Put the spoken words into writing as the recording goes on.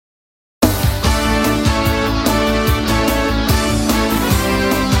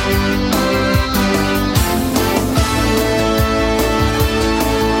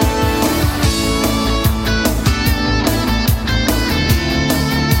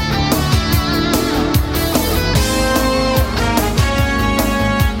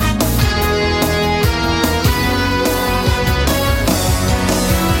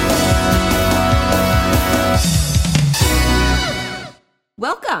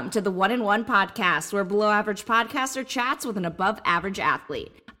Welcome to the 1 and 1 podcast, where below average podcaster chats with an above average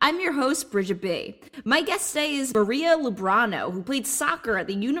athlete. I'm your host, Bridget B. My guest today is Maria Lubrano, who played soccer at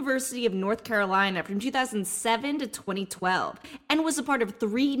the University of North Carolina from 2007 to 2012 and was a part of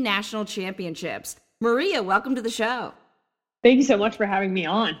 3 national championships. Maria, welcome to the show. Thank you so much for having me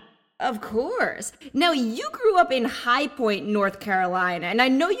on. Of course. Now, you grew up in High Point, North Carolina, and I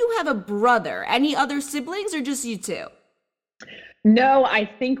know you have a brother. Any other siblings or just you two? No, I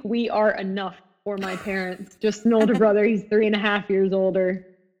think we are enough for my parents. Just an older brother. He's 3.5 years older.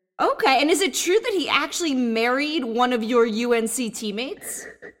 Okay, and is it true that he actually married one of your UNC teammates?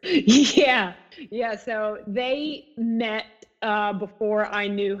 Yeah. So they met before I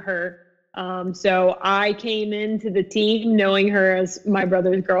knew her. So I came into the team knowing her as my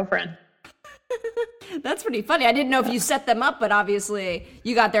brother's girlfriend. That's pretty funny. I didn't know if you set them up, but obviously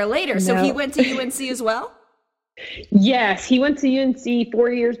you got there later. So he went to UNC as well? Yes, he went to UNC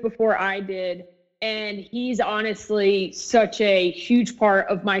 4 years before I did. And he's honestly such a huge part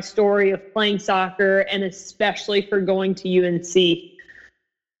of my story of playing soccer and especially for going to UNC.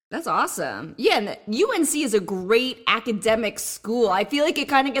 That's awesome. Yeah, and UNC is a great academic school. I feel like it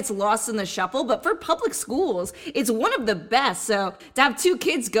kind of gets lost in the shuffle, but for public schools, it's one of the best. So to have 2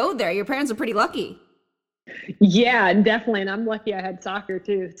 kids go there, your parents are pretty lucky. Yeah, definitely. And I'm lucky I had soccer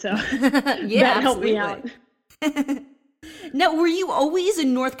too. So that helped me out. Now, were you always a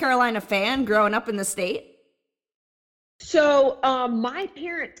North Carolina fan growing up in the state? So my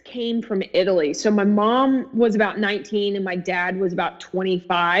parents came from Italy. So my mom was about 19 and my dad was about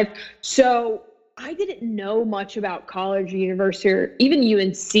 25. So I didn't know much about college, university, or even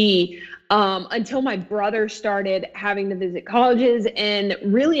UNC until my brother started having to visit colleges and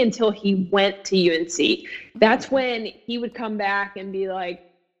really until he went to UNC. That's when he would come back and be like,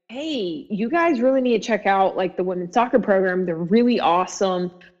 hey, you guys really need to check out like the women's soccer program. They're really awesome.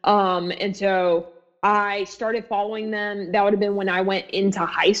 And so I started following them. That would have been when I went into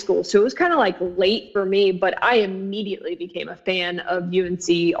high school. So it was kind of like late for me, but I immediately became a fan of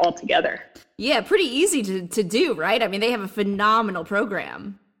UNC altogether. Yeah, pretty easy to do, right? I mean, they have a phenomenal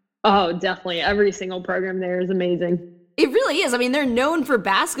program. Oh, definitely. Every single program there is amazing. It really is. I mean, they're known for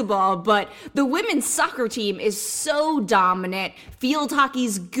basketball, but the women's soccer team is so dominant. Field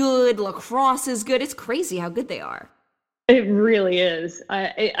hockey's good. Lacrosse is good. It's crazy how good they are. It really is.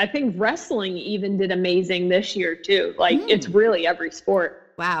 I think wrestling even did amazing this year, too. It's really every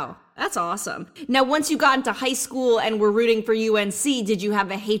sport. Wow. That's awesome. Now, once you got into high school and were rooting for UNC, did you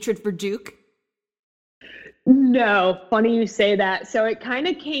have a hatred for Duke? No, funny you say that. So it kind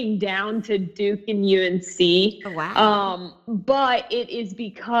of came down to Duke and UNC. Oh, wow. But it is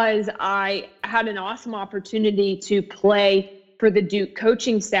because I had an awesome opportunity to play for the Duke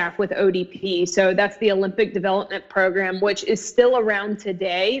coaching staff with ODP. So that's the Olympic Development Program, which is still around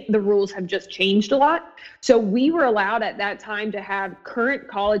today. The rules have just changed a lot. So we were allowed at that time to have current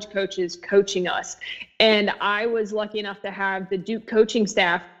college coaches coaching us. And I was lucky enough to have the Duke coaching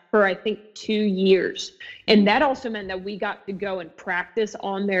staff for I think 2 years. And that also meant that we got to go and practice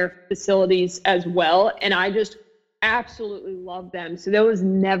on their facilities as well. And I just absolutely loved them. So there was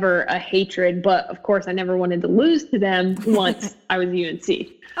never a hatred, but of course I never wanted to lose to them once I was UNC.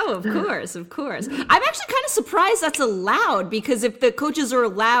 Oh, of course. I'm actually kind of surprised that's allowed, because if the coaches are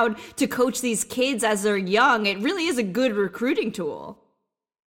allowed to coach these kids as they're young, it really is a good recruiting tool.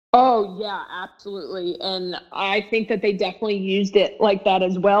 Oh, yeah, absolutely. And I think that they definitely used it like that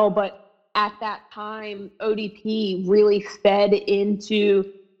as well. But at that time, ODP really fed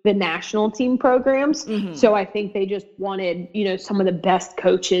into the national team programs. Mm-hmm. So I think they just wanted, some of the best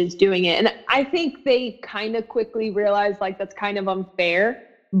coaches doing it. And I think they kind of quickly realized that's kind of unfair.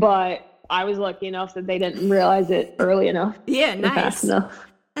 But I was lucky enough that they didn't realize it early enough. Yeah, nice. Fast enough.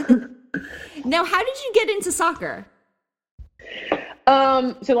 Now, how did you get into soccer?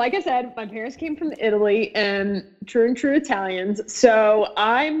 So like I said, my parents came from Italy and true Italians. So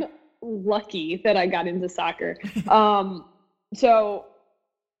I'm lucky that I got into soccer. So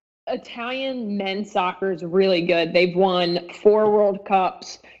Italian men's soccer is really good. They've won 4 World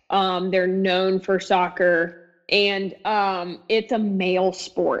Cups. They're known for soccer, and it's a male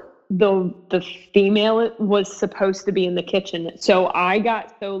sport. The female was supposed to be in the kitchen. So I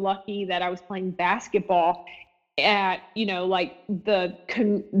got so lucky that I was playing basketball at the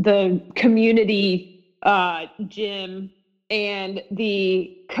community gym, and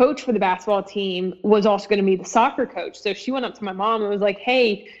the coach for the basketball team was also going to be the soccer coach. So she went up to my mom and was like,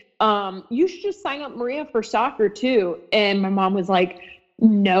 hey, you should just sign up Maria for soccer too. And my mom was like,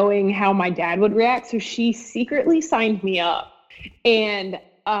 knowing how my dad would react, so she secretly signed me up. And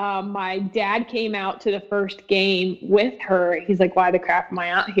my dad came out to the first game with her. He's like, why the crap am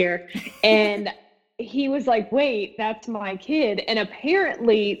I out here? And he was like, wait, that's my kid. And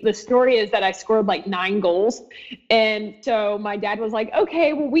apparently the story is that I scored like 9 goals. And so my dad was like,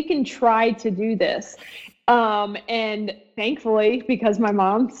 okay, well, we can try to do this. And thankfully, because my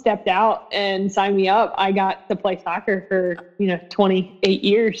mom stepped out and signed me up, I got to play soccer for, 28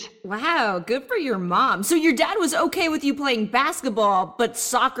 years. Wow, good for your mom. So your dad was okay with you playing basketball, but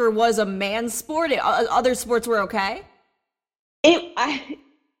soccer was a man's sport? Other sports were okay?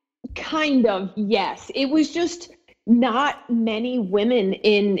 Kind of, yes. It was just not many women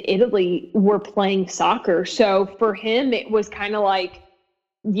in Italy were playing soccer. So for him, it was kind of like,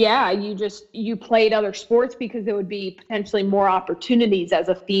 yeah, you played other sports because there would be potentially more opportunities as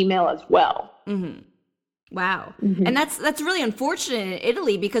a female as well. Mm-hmm. Wow. Mm-hmm. And that's really unfortunate in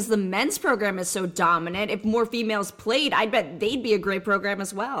Italy because the men's program is so dominant. If more females played, I bet they'd be a great program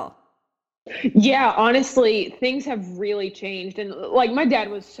as well. Yeah, honestly, things have really changed. And like my dad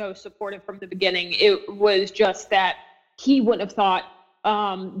was so supportive from the beginning. It was just that he wouldn't have thought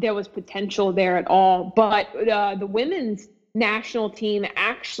there was potential there at all. But the women's national team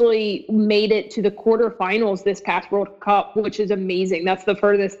actually made it to the quarterfinals this past World Cup, which is amazing. That's the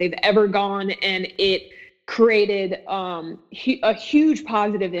furthest they've ever gone. And it created a huge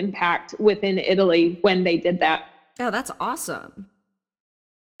positive impact within Italy when they did that. Oh, that's awesome.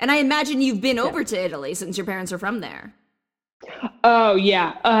 And I imagine you've been over to Italy since your parents are from there. Oh,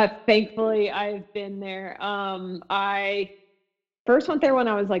 yeah. Thankfully, I've been there. I first went there when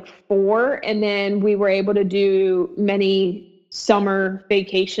I was like 4, and then we were able to do many summer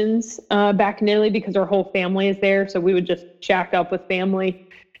vacations back in Italy because our whole family is there. So we would just shack up with family.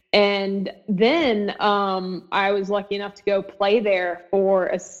 And then I was lucky enough to go play there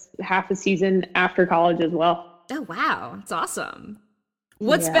for half a season after college as well. Oh, wow. That's awesome.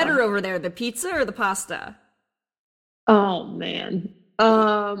 What's better over there, the pizza or the pasta? Oh, man.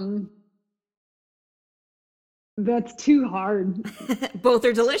 That's too hard. Both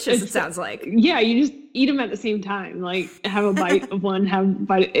are delicious, it sounds like. Yeah, you just eat them at the same time. Like, have a bite of one, have a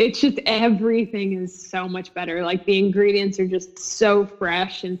bite. It's just everything is so much better. Like, the ingredients are just so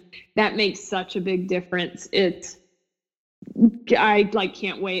fresh, and that makes such a big difference. I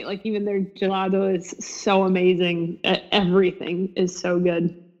can't wait. Like, even their gelato is so amazing. Everything is so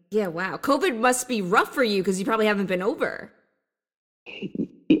good. Yeah, wow. COVID must be rough for you because you probably haven't been over.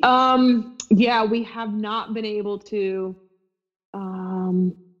 Yeah, we have not been able to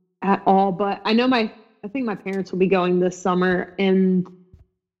at all, but I think my parents will be going this summer, and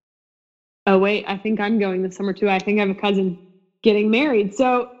I think I'm going this summer too. I think I have a cousin getting married,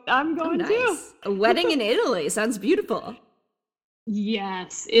 so I'm going too. A wedding in Italy sounds beautiful.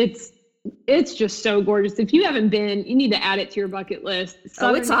 Yes, it's just so gorgeous. If you haven't been, you need to add it to your bucket list. It's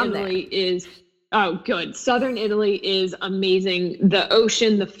on Italy there. Good. Southern Italy is amazing. The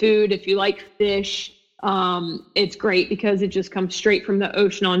ocean, the food, if you like fish, it's great because it just comes straight from the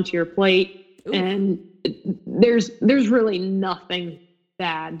ocean onto your plate. Ooh. And there's really nothing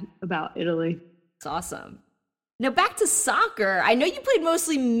bad about Italy. It's awesome. Now back to soccer. I know you played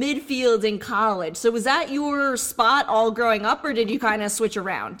mostly midfield in college. So was that your spot all growing up, or did you kind of switch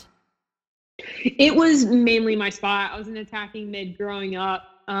around? It was mainly my spot. I was an attacking mid growing up.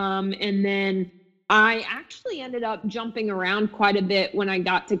 And then I actually ended up jumping around quite a bit when I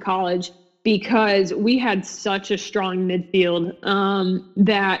got to college because we had such a strong midfield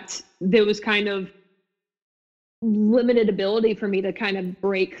that there was kind of limited ability for me to kind of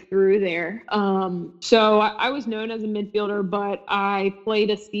break through there. So I was known as a midfielder, but I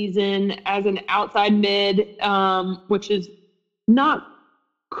played a season as an outside mid, which is not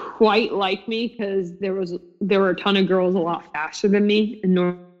quite like me because there were a ton of girls a lot faster than me, and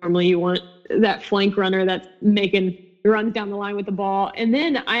normally you want that flank runner that's making runs down the line with the ball. And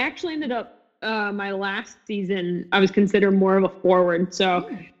then I actually ended up my last season I was considered more of a forward, so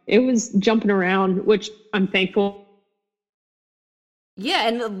it was jumping around, which I'm thankful. Yeah,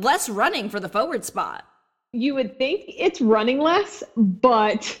 and less running for the forward spot. You would think it's running less,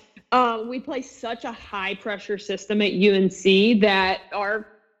 but we play such a high pressure system at UNC that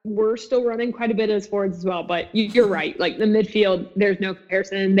we're still running quite a bit as forwards as well. But you're right. Like the midfield, there's no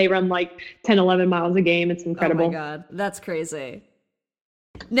comparison. They run like 10, 11 miles a game. It's incredible. Oh my God, that's crazy.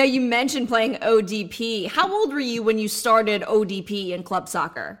 Now you mentioned playing ODP. How old were you when you started ODP in club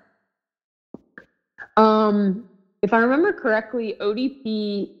soccer? If I remember correctly,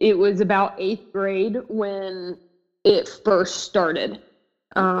 ODP, it was about 8th grade when it first started.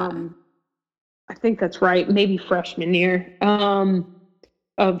 I think that's right. Maybe freshman year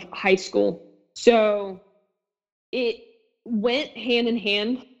of high school. So went hand in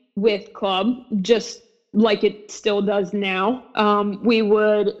hand with club, just like it still does now. We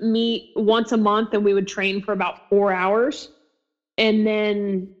would meet once a month and we would train for about 4 hours. And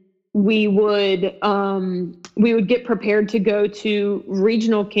then we would get prepared to go to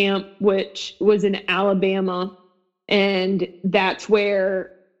regional camp, which was in Alabama. And that's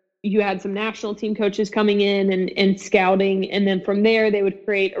where you had some national team coaches coming in and scouting. And then from there, they would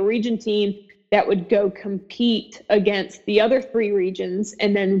create a region team that would go compete against the other 3 regions.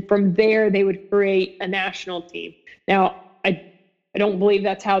 And then from there, they would create a national team. Now, I don't believe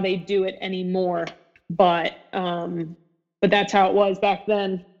that's how they do it anymore, but that's how it was back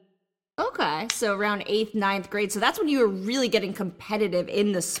then. Okay, so around 8th, 9th grade. So that's when you were really getting competitive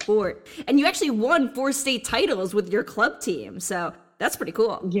in the sport. And you actually won 4 state titles with your club team. So that's pretty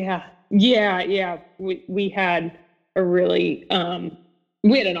cool. Yeah. We had a really,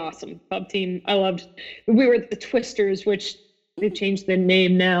 we had an awesome club team. We were the Twisters, which they've changed the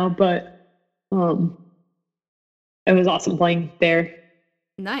name now, but it was awesome playing there.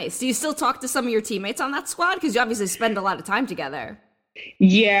 Nice. Do you still talk to some of your teammates on that squad? Because you obviously spend a lot of time together.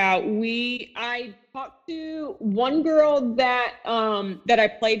 Yeah, I talked to one girl that I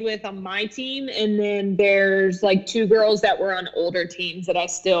played with on my team, and then there's like 2 girls that were on older teams that I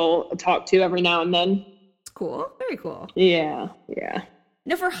still talk to every now and then. It's cool. Very cool. Yeah.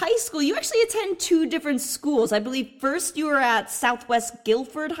 Now, for high school, you actually attend 2 different schools. I believe first you were at Southwest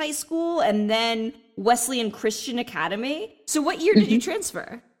Guilford High School and then Wesleyan Christian Academy. So what year did you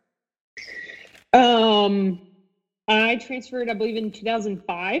transfer? I transferred, I believe, in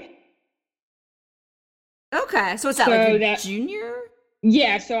 2005. Okay, so it's that junior?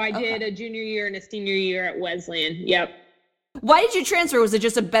 Yeah, so I did a junior year and a senior year at Wesleyan. Yep. Why did you transfer? Was it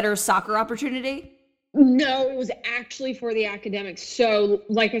just a better soccer opportunity? No, it was actually for the academics. So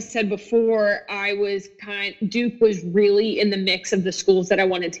like I said before, Duke was really in the mix of the schools that I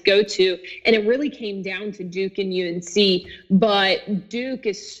wanted to go to. And it really came down to Duke and UNC. But Duke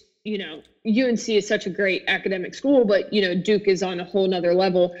is, UNC is such a great academic school, but, Duke is on a whole nother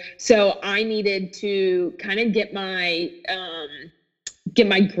level. So I needed to kind of get my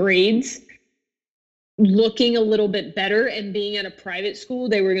grades looking a little bit better, and being at a private school,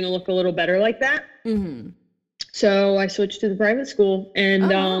 they were going to look a little better like that. Mm-hmm. So I switched to the private school,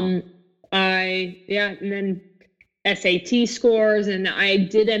 and and then SAT scores, and I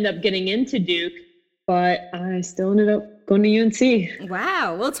did end up getting into Duke, but I still ended up going to UNC.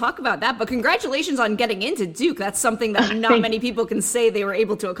 Wow, we'll talk about that, but congratulations on getting into Duke. That's something that not many people can say they were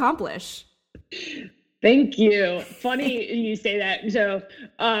able to accomplish. Thank you. Funny you say that. So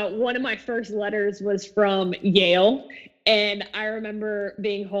one of my first letters was from Yale. And I remember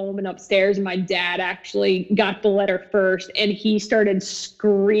being home and upstairs, and my dad actually got the letter first, and he started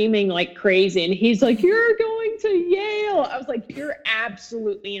screaming like crazy. And he's like, "You're going to Yale." I was like, "You're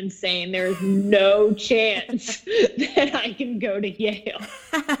absolutely insane. There's no chance that I can go to Yale."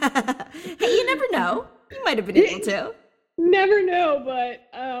 Hey, you never know. You might have been able to. Never know, but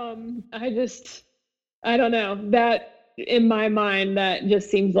I don't know. That, in my mind, that just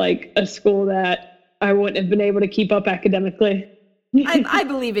seems like a school that I wouldn't have been able to keep up academically. I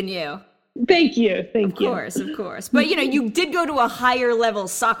believe in you. Thank you. Of course. But, you did go to a higher level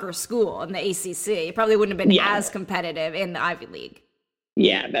soccer school in the ACC. You probably wouldn't have been as competitive in the Ivy League.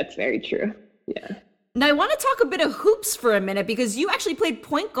 Yeah, that's very true. Yeah. Now, I want to talk a bit of hoops for a minute, because you actually played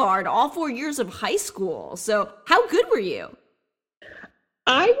point guard all 4 years of high school. So how good were you?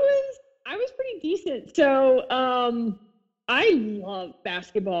 I was pretty decent. So, I love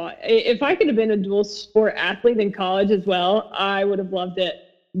basketball. If I could have been a dual sport athlete in college as well, I would have loved it.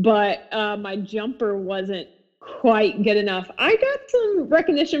 But my jumper wasn't quite good enough. I got some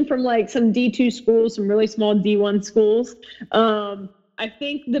recognition from like some D2 schools, some really small D1 schools. I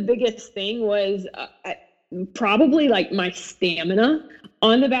think the biggest thing was probably like my stamina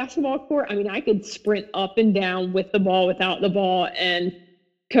on the basketball court. I mean, I could sprint up and down with the ball, without the ball, and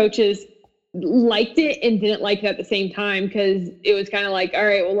coaches liked it and didn't like it at the same time, because it was kind of like, all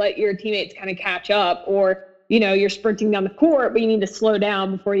right, well, let your teammates kind of catch up, or you're sprinting down the court, but you need to slow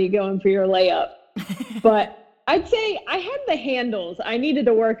down before you go in for your layup. But I'd say I had the handles. I needed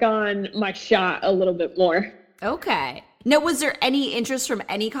to work on my shot a little bit more. Okay. Now, was there any interest from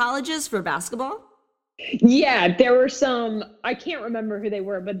any colleges for basketball? Yeah, there were some. I can't remember who they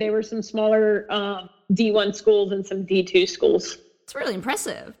were, but they were some smaller D1 schools and some D2 schools. It's really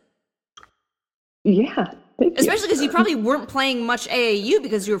impressive. Yeah. Especially because you probably weren't playing much AAU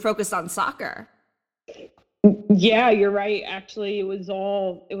because you were focused on soccer. Yeah, you're right. Actually, it was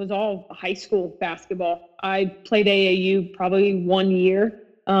all high school basketball. I played AAU probably 1 year,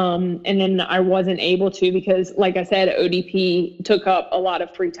 And then I wasn't able to because, like I said, ODP took up a lot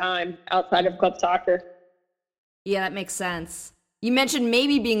of free time outside of club soccer. Yeah, that makes sense. You mentioned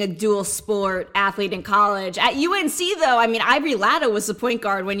maybe being a dual sport athlete in college. At UNC, though, I mean, Ivory Latta was the point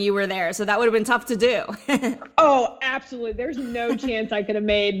guard when you were there, so that would have been tough to do. Oh, absolutely. There's no chance I could have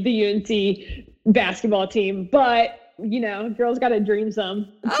made the UNC basketball team, but girls got to dream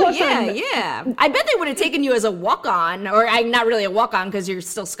some. Oh, plus yeah. I bet they would have taken you as a walk-on, or not really a walk-on because you're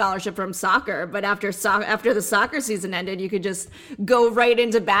still scholarship from soccer, but after the soccer season ended, you could just go right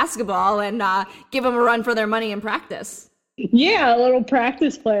into basketball and give them a run for their money in practice. Yeah, a little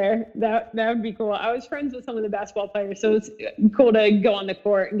practice player. That would be cool. I was friends with some of the basketball players, so it's cool to go on the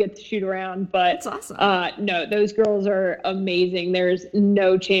court and get to shoot around. But that's awesome. No, those girls are amazing. There's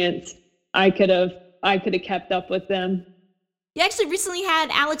no chance I could have kept up with them. You actually recently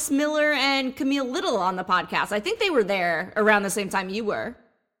had Alex Miller and Camille Little on the podcast. I think they were there around the same time you were.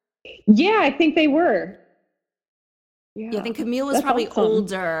 Yeah, I think they were. Yeah, I think Camille was probably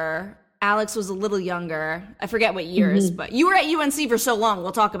older. Alex was a little younger. I forget what years, but you were at UNC for so long.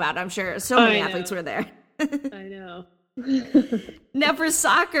 We'll talk about it. I'm sure so many athletes were there. I know. Now, for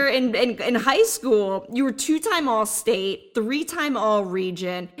soccer in high school, you were 2-time All-State, 3-time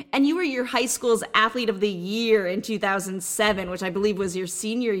All-Region, and you were your high school's Athlete of the Year in 2007, which I believe was your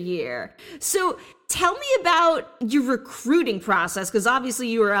senior year. So tell me about your recruiting process, because obviously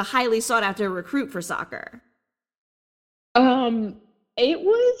you were a highly sought-after recruit for soccer. It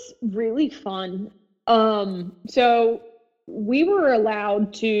was really fun. So we were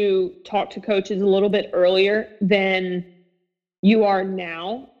allowed to talk to coaches a little bit earlier than you are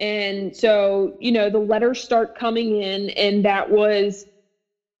now. And so, the letters start coming in, and that was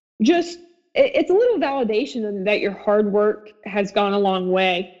just, it's a little validation that your hard work has gone a long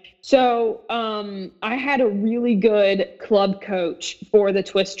way. So I had a really good club coach for the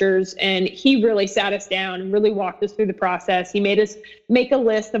Twisters, and he really sat us down and really walked us through the process. He made us make a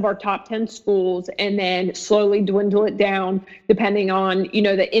list of our top 10 schools and then slowly dwindle it down depending on,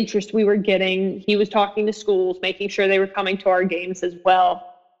 the interest we were getting. He was talking to schools, making sure they were coming to our games as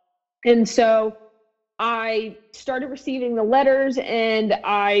well. And so I started receiving the letters, and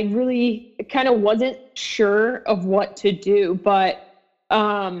I really kind of wasn't sure of what to do, but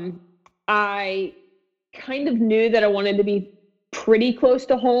I kind of knew that I wanted to be pretty close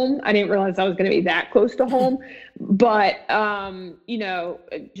to home. I didn't realize I was going to be that close to home, but,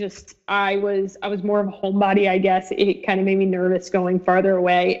 just, I was more of a homebody, I guess. It kind of made me nervous going farther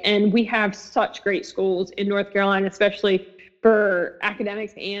away. And we have such great schools in North Carolina, especially for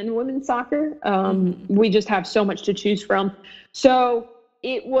academics and women's soccer. We just have so much to choose from. So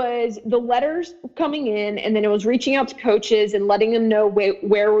it was the letters coming in, and then it was reaching out to coaches and letting them know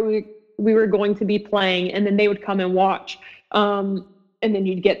where we were going to be playing, and then they would come and watch. And then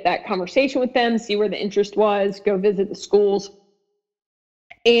you'd get that conversation with them, see where the interest was, go visit the schools.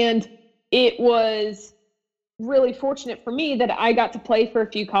 And it was really fortunate for me that I got to play for a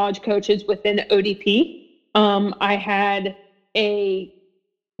few college coaches within ODP. I had a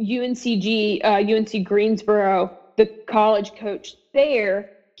UNC Greensboro, the college coach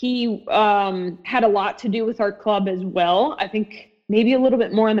there. He had a lot to do with our club as well. I think maybe a little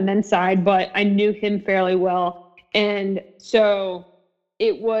bit more on the men's side, but I knew him fairly well. And so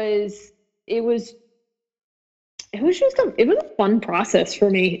it was a fun process for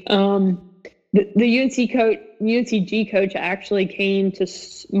me. The UNCG coach actually came to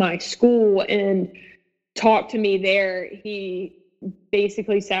my school and talked to me there. He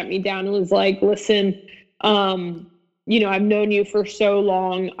basically sat me down and was like, listen, I've known you for so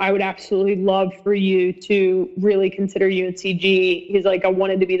long. I would absolutely love for you to really consider UNCG. He's like, I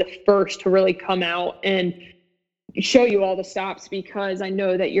wanted to be the first to really come out and show you all the stops because I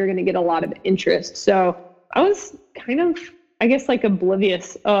know that you're going to get a lot of interest. So I was kind of, I guess, like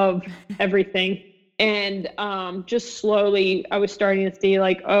oblivious of everything. And just slowly I was starting to see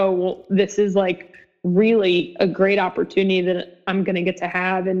like, oh, well, this is like really a great opportunity that I'm going to get to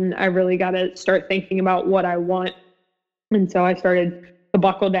have. And I really got to start thinking about what I want. And so I started to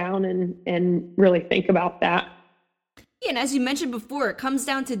buckle down and really think about that. Yeah, and as you mentioned before, it comes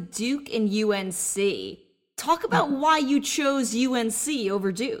down to Duke and UNC. Talk about why you chose UNC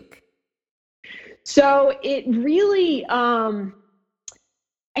over Duke. So it really,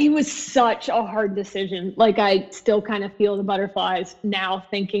 it was such a hard decision. Like, I still kind of feel the butterflies now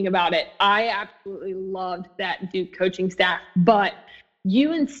thinking about it. I absolutely loved that Duke coaching staff, but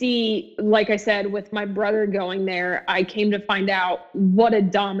UNC, like I said, with my brother going there, I came to find out what a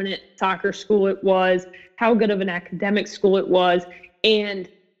dominant soccer school it was, how good of an academic school it was. And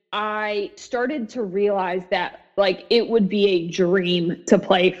I started to realize that like it would be a dream to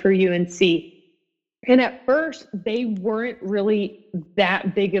play for UNC. And at first, they weren't really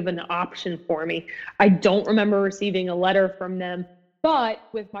that big of an option for me. I don't remember receiving a letter from them. But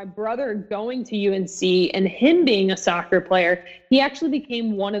with my brother going to UNC and him being a soccer player, he actually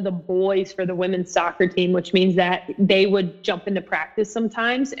became one of the boys for the women's soccer team, which means that they would jump into practice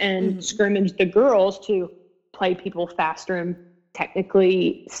sometimes and scrimmage the girls to play people faster and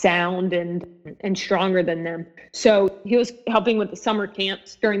technically sound and stronger than them. So he was helping with the summer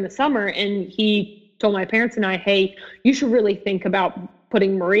camps during the summer, and he told my parents and I, hey, you should really think about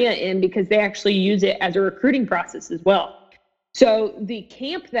putting Maria in because they actually use it as a recruiting process as well. So the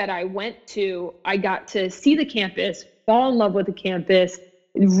camp that I went to, I got to see the campus, fall in love with the campus.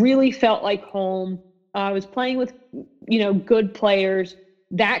 It really felt like home. I was playing with, good players.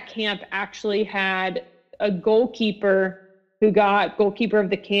 That camp actually had a goalkeeper who got goalkeeper of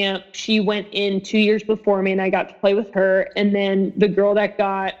the camp. She went in 2 years before me and I got to play with her. And then the girl that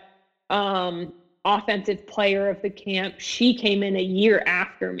got, offensive player of the camp, she came in a year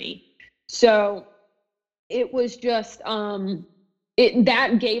after me. So it was just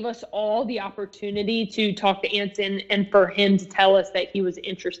that gave us all the opportunity to talk to Anson and for him to tell us that he was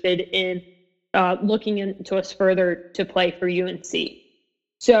interested in looking into us further to play for UNC.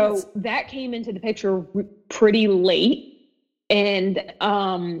 So that came into the picture pretty late, and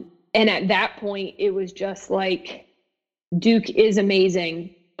at that point it was just like Duke is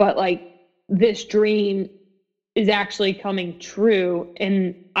amazing, but like this dream is actually coming true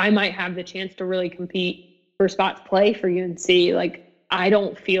and I might have the chance to really compete for spots play for UNC. Like, I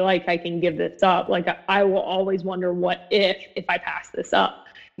don't feel like I can give this up. Like, I will always wonder what if I pass this up.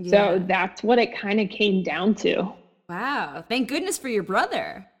 Yeah. So that's what it kind of came down to. Wow. Thank goodness for your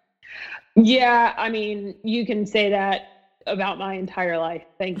brother. Yeah. I mean, you can say that about my entire life.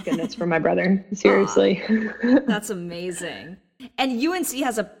 Thank goodness for my brother. Seriously. That's amazing. And UNC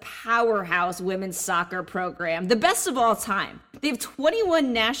has a powerhouse women's soccer program, the best of all time. They have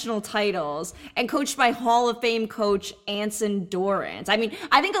 21 national titles and coached by Hall of Fame coach Anson Dorrance. I mean,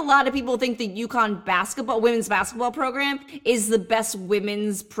 I think a lot of people think the UConn women's basketball program is the best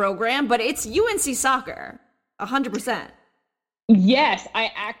women's program, but it's UNC soccer, 100%. Yes,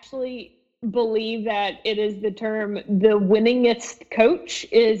 I actually believe that it is the term, the winningest coach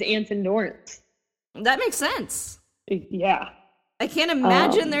is Anson Dorrance. That makes sense. Yeah. I can't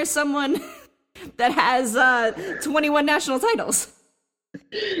imagine there's someone that has 21 national titles.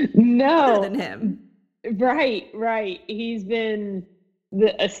 No. Better than him. Right. He's been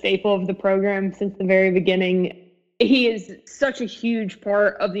a staple of the program since the very beginning. He is such a huge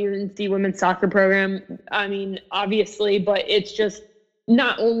part of the UNC women's soccer program. I mean, obviously, but it's just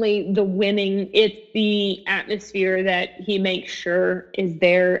not only the winning, it's the atmosphere that he makes sure is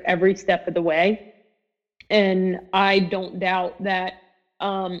there every step of the way. And I don't doubt that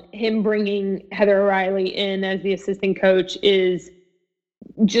him bringing Heather O'Reilly in as the assistant coach is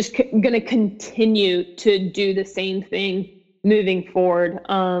just going to continue to do the same thing moving forward.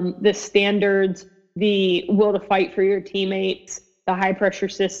 The standards, the will to fight for your teammates, the high pressure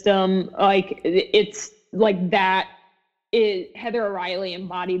system, like it's like that. Heather O'Reilly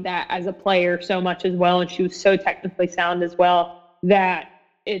embodied that as a player so much as well. And she was so technically sound as well that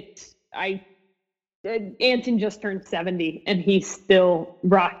Anson just turned 70 and he's still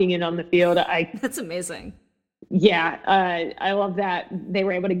rocking it on the field. That's amazing. Yeah. I love that they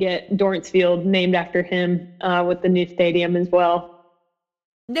were able to get Dorrance Field named after him with the new stadium as well.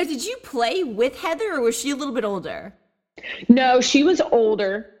 Now, did you play with Heather or was she a little bit older? No, she was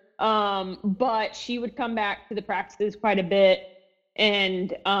older, but she would come back to the practices quite a bit.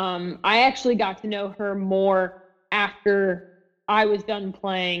 And I actually got to know her more after I was done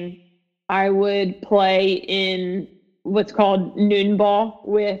playing. I would play in what's called noon ball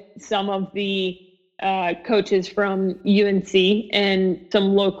with some of the coaches from UNC and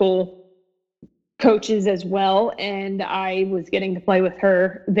some local coaches as well. And I was getting to play with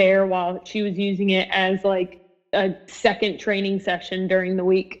her there while she was using it as like a second training session during the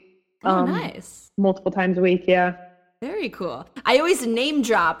week. Oh, nice. Multiple times a week, yeah. Very cool. I always name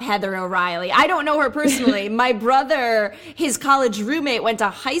drop Heather O'Reilly. I don't know her personally. My brother, his college roommate, went to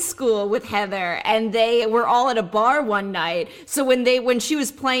high school with Heather, and they were all at a bar one night. So when she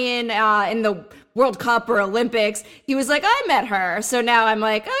was playing in the World Cup or Olympics, he was like, I met her. So now I'm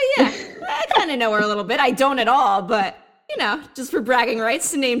like, oh yeah, I kind of know her a little bit. I don't at all, but just for bragging rights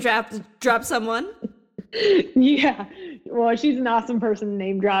to name drop someone. Yeah. Well, she's an awesome person to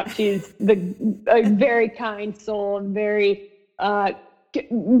name drop. She's a very kind soul and very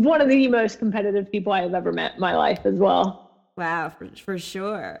one of the most competitive people I have ever met in my life as well. Wow, for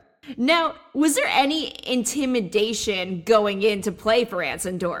sure. Now, was there any intimidation going in to play for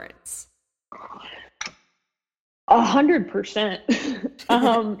Anson Dorrance? 100%.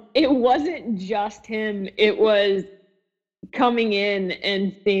 It wasn't just him. It was coming in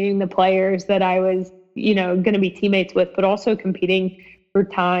and seeing the players that I was, going to be teammates with, but also competing for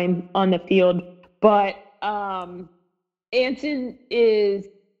time on the field. But Anson is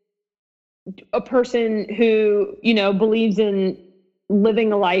a person who, believes in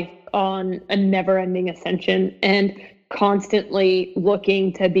living a life on a never-ending ascension and constantly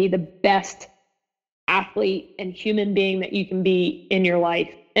looking to be the best athlete and human being that you can be in your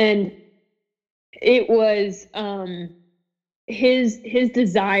life. And it was his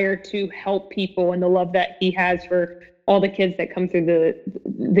desire to help people and the love that he has for all the kids that come through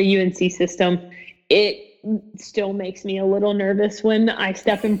the UNC system. It still makes me a little nervous when I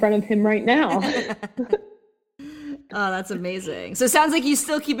step in front of him right now. Oh, that's amazing. So it sounds like you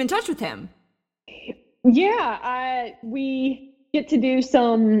still keep in touch with him. Yeah, we get to do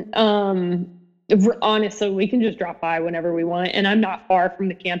some, honestly, we can just drop by whenever we want. And I'm not far from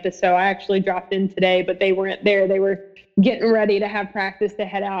the campus, so I actually dropped in today, but they weren't there. They were getting ready to have practice to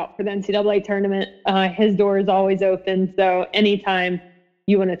head out for the NCAA tournament. His door is always open, so anytime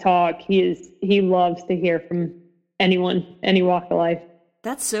you want to talk, he loves to hear from anyone, any walk of life.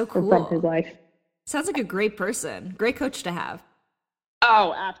 That's so cool. From his life. Sounds like a great person. Great coach to have.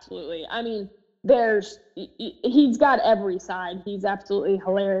 Oh, absolutely. I mean, he's got every side. He's absolutely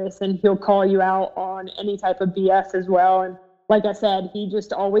hilarious, and he'll call you out on any type of BS as well. And like I said, he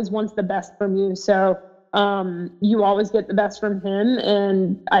just always wants the best from you. So you always get the best from him,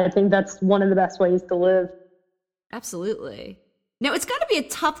 and I think that's one of the best ways to live. Absolutely. Now, it's got to be a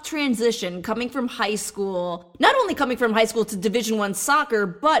tough transition coming from high school, not only coming from high school to Division I soccer,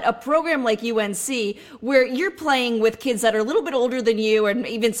 but a program like UNC where you're playing with kids that are a little bit older than you, and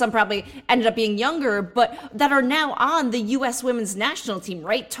even some probably ended up being younger, but that are now on the U.S. women's national team,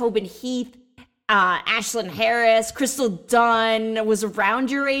 right? Tobin Heath, Ashlyn Harris, Crystal Dunn was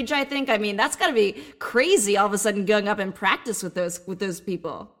around your age, I think. I mean, that's got to be crazy all of a sudden going up in practice with those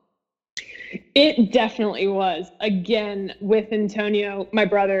people. It definitely was. Again, with Antonio, my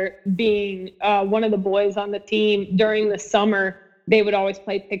brother, being one of the boys on the team during the summer, they would always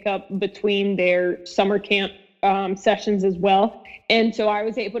play pickup between their summer camp sessions as well. And so I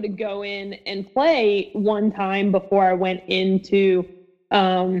was able to go in and play one time before I went into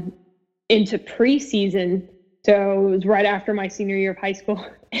preseason. So it was right after my senior year of high school.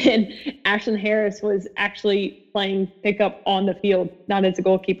 And Ashlyn Harris was actually playing pickup on the field, not as a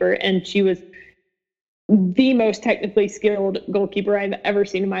goalkeeper. And she was the most technically skilled goalkeeper I've ever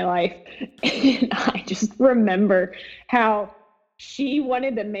seen in my life. And I just remember how she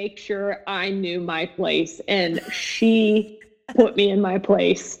wanted to make sure I knew my place. And she put me in my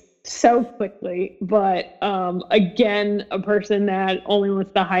place so quickly. But again, a person that only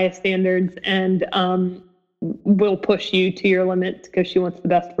wants the highest standards and will push you to your limits because she wants the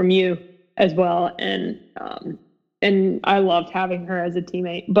best from you as well. And I loved having her as a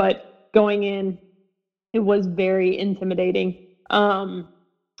teammate, but going in, it was very intimidating. I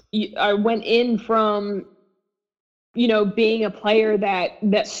went in from, being a player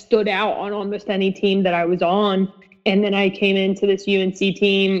that stood out on almost any team that I was on. And then I came into this UNC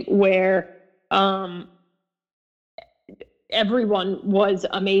team where, everyone was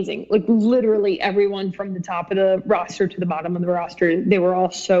amazing. Like literally everyone from the top of the roster to the bottom of the roster, they were all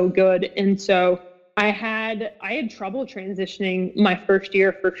so good. And so I had trouble transitioning my first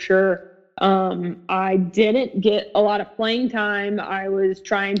year for sure. I didn't get a lot of playing time. I was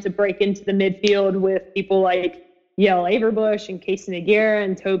trying to break into the midfield with people like Yael Averbush and Casey Noguera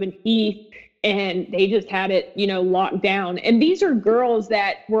and Tobin Heath. And they just had it, locked down. And these are girls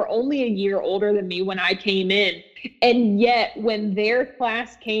that were only a year older than me when I came in. And yet when their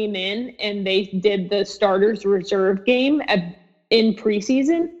class came in and they did the starters reserve game in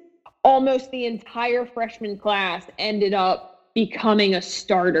preseason, almost the entire freshman class ended up becoming a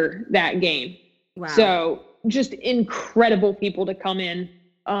starter that game. Wow. So just incredible people to come in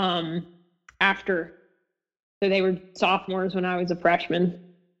after. So they were sophomores when I was a freshman.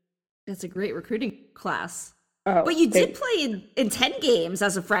 That's a great recruiting class. Oh, but you did play in 10 games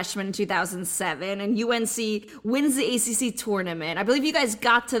as a freshman in 2007, and UNC wins the ACC tournament. I believe you guys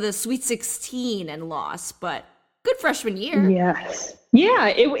got to the Sweet 16 and lost, but good freshman year. Yes. Yeah,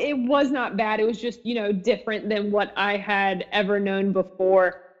 it was not bad. It was just, different than what I had ever known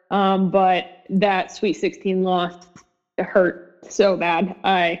before. But that Sweet 16 loss hurt so bad.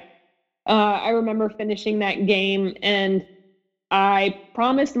 I remember finishing that game, and I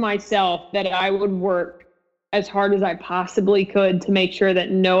promised myself that I would work as hard as I possibly could to make sure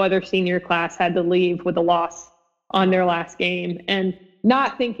that no other senior class had to leave with a loss on their last game, and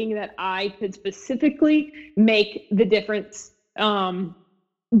not thinking that I could specifically make the difference,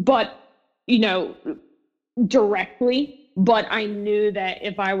 but, directly. But I knew that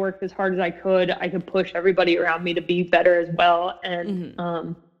if I worked as hard as I could push everybody around me to be better as well. And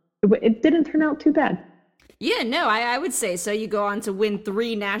it didn't turn out too bad. Yeah, no, I would say so. You go on to win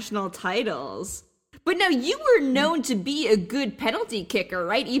 3 national titles. But now you were known to be a good penalty kicker,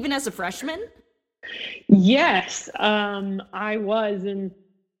 right? Even as a freshman? Yes, I was. And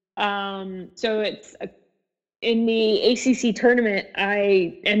so it's in the ACC tournament,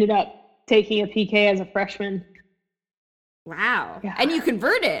 I ended up taking a PK as a freshman. Wow. Yeah. And you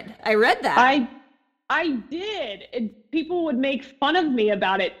converted. I read that. I did. And people would make fun of me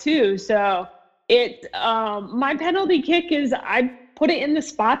about it too. So my penalty kick is I put it in the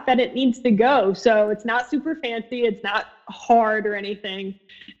spot that it needs to go. So it's not super fancy. It's not hard or anything.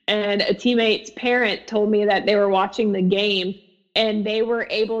 And a teammate's parent told me that they were watching the game and they were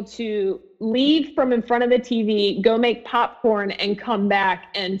able to leave from in front of the TV, go make popcorn, and come back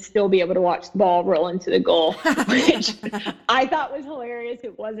and still be able to watch the ball roll into the goal, which I thought was hilarious.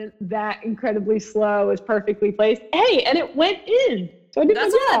 It wasn't that incredibly slow. It was perfectly placed. Hey, and it went in. So I did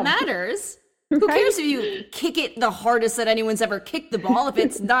That's all that matters. Who cares if you kick it the hardest that anyone's ever kicked the ball? If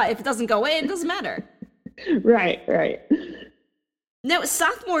it doesn't go in, it doesn't matter. Right. Now,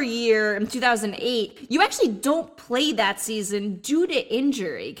 sophomore year in 2008, you actually don't play that season due to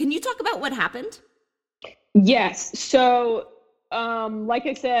injury. Can you talk about what happened? Yes. So, like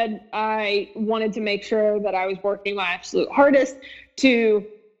I said, I wanted to make sure that I was working my absolute hardest to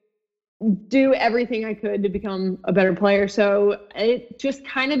do everything I could to become a better player. So it just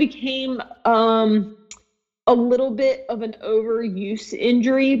kind of became a little bit of an overuse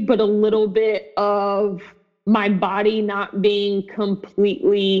injury, but a little bit of my body not being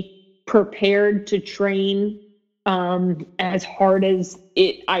completely prepared to train as hard as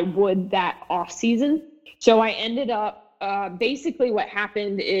I would that off season. So I ended up basically what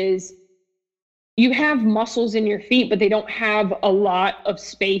happened is you have muscles in your feet, but they don't have a lot of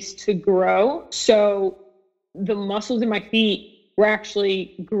space to grow. So the muscles in my feet were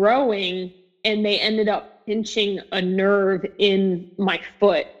actually growing, and they ended up pinching a nerve in my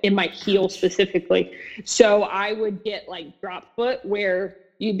foot, in my heel specifically. So I would get like drop foot, where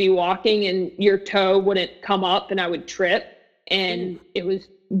you'd be walking and your toe wouldn't come up and I would trip. And it was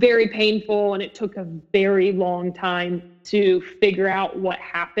very painful, and it took a very long time to figure out what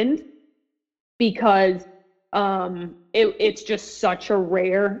happened, because it's just such a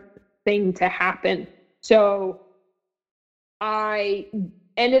rare thing to happen. So I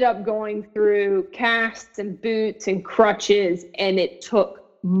ended up going through casts and boots and crutches, and it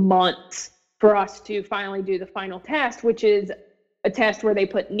took months for us to finally do the final test, which is a test where they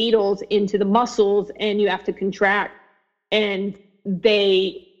put needles into the muscles and you have to contract, and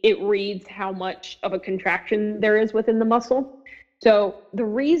it reads how much of a contraction there is within the muscle. So the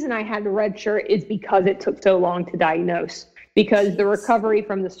reason I had the red shirt is because it took so long to diagnose, because the recovery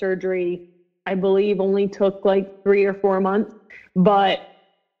from the surgery, I believe, only took like 3 or 4 months, but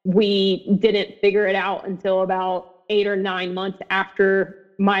we didn't figure it out until about 8 or 9 months after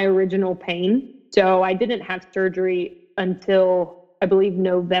my original pain. So I didn't have surgery until, I believe,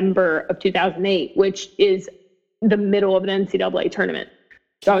 November of 2008, which is the middle of an NCAA tournament.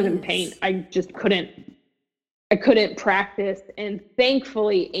 So I was in pain. I just couldn't practice. And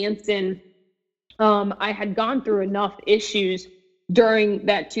thankfully, Anson, I had gone through enough issues during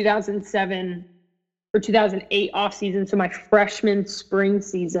that 2007 or 2008 off season, so my freshman spring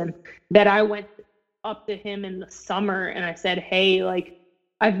season, that I went up to him in the summer and I said, hey, like,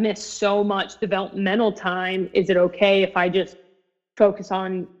 I've missed so much developmental time. Is it okay if I just focus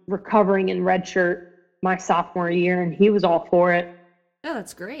on recovering in redshirt my sophomore year? And he was all for it. Oh,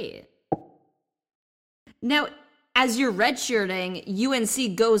 that's great. Now, as you're redshirting,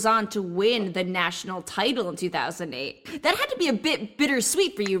 UNC goes on to win the national title in 2008. That had to be a bit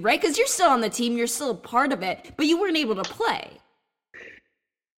bittersweet for you, right? Because you're still on the team, you're still a part of it, but you weren't able to play.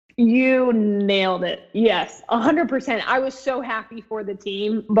 You nailed it. Yes, 100%. I was so happy for the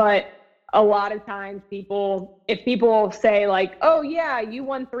team, but a lot of times if people say like, oh yeah, you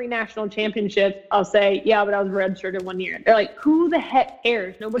won 3 national championships, I'll say, yeah, but I was redshirted 1 year. They're like, who the heck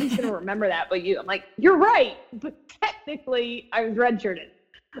cares? Nobody's going to remember that but you. I'm like, you're right, but technically I was redshirted.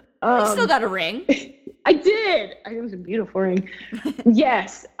 You still got a ring. I did. It was a beautiful ring.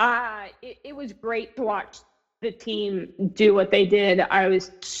 Yes. It was great to watch the team do what they did. I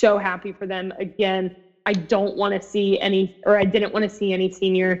was so happy for them. Again, I didn't want to see any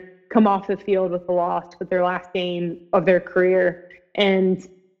senior come off the field with a loss with their last game of their career. And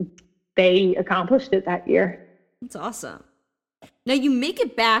they accomplished it that year. That's awesome. Now, you make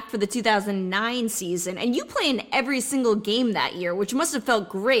it back for the 2009 season, and you play in every single game that year, which must have felt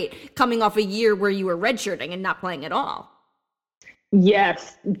great coming off a year where you were redshirting and not playing at all.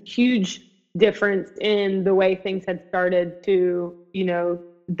 Yes, huge difference in the way things had started to,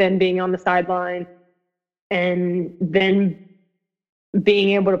 then being on the sideline and then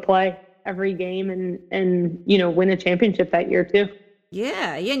being able to play every game and win a championship that year too.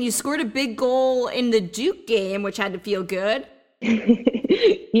 Yeah, and you scored a big goal in the Duke game, which had to feel good.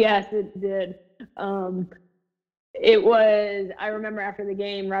 Yes, it did. It was, I remember after the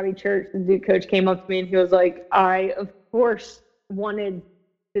game, Robbie Church, the Duke coach, came up to me and he was like, I, of course, wanted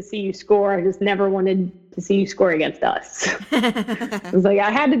to see you score. I just never wanted to see you score against us. I was like,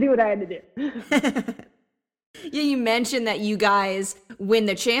 I had to do what I had to do. Yeah, you mentioned that you guys win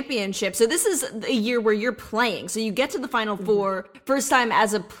the championship. So this is a year where you're playing. So you get to the Final Four, first time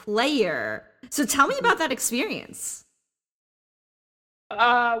as a player. So tell me about that experience.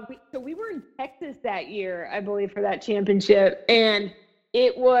 So we were in Texas that year, I believe, for that championship. And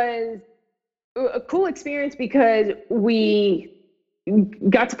it was a cool experience because we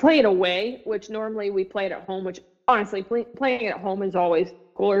got to play it away, which normally we play it at home, which honestly, playing it at home is always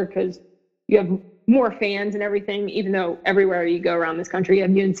cooler because you have more fans and everything, even though everywhere you go around this country, you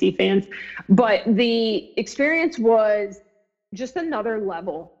have UNC fans. But the experience was just another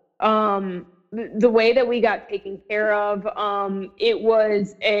level. The way that we got taken care of, it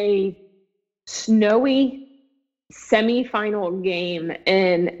was a snowy semifinal game,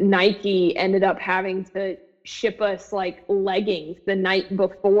 and Nike ended up having to ship us like leggings the night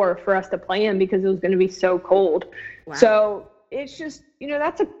before for us to play in because it was going to be so cold. Wow. So it's just,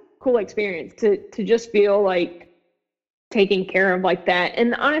 that's a cool experience to just feel like taken care of like that.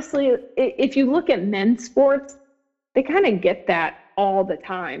 And honestly, if you look at men's sports, they kind of get that all the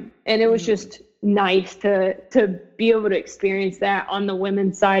time. And it was just nice to be able to experience that on the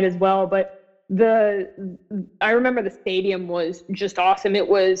women's side as well. But I remember the stadium was just awesome. There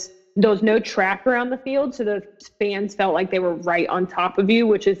was no track around the field, so the fans felt like they were right on top of you,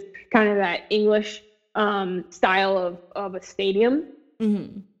 which is kind of that English style of a stadium.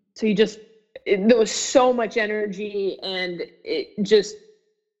 Mm-hmm. So there was so much energy, and it just,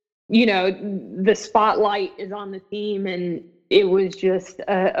 the spotlight is on the team, and it was just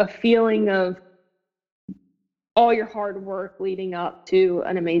a feeling of all your hard work leading up to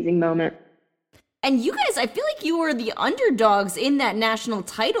an amazing moment. And you guys, I feel like you were the underdogs in that national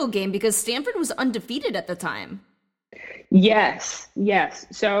title game because Stanford was undefeated at the time. Yes.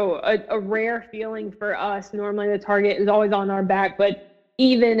 So a rare feeling for us. Normally the target is always on our back, but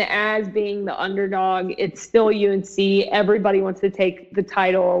even as being the underdog, it's still UNC. Everybody wants to take the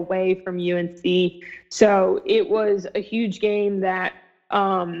title away from UNC. So it was a huge game that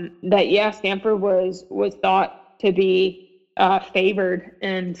Stanford was thought to be favored.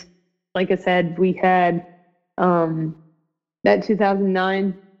 And like I said, we had that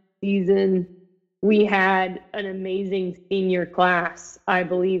 2009 season. We had an amazing senior class. I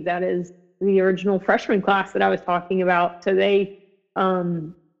believe that is the original freshman class that I was talking about. So they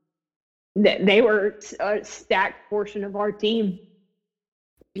were a stacked portion of our team.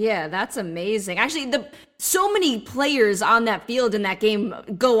 Yeah, that's amazing. Actually, so many players on that field in that game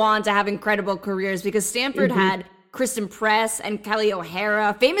go on to have incredible careers because Stanford had Kristen Press and Kelly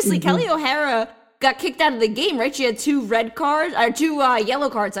O'Hara. Famously, Kelly O'Hara got kicked out of the game, right? She had two yellow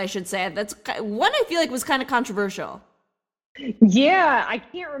cards, I should say. That's one I feel like was kind of controversial. Yeah, I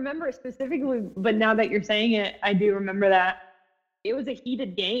can't remember it specifically, but now that you're saying it, I do remember that. It was a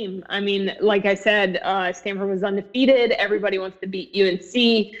heated game. I mean, like I said, Stanford was undefeated. Everybody wants to beat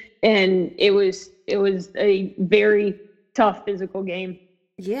UNC, and it was a very tough physical game.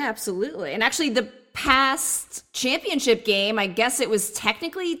 Yeah, absolutely. And actually, the past championship game, I guess it was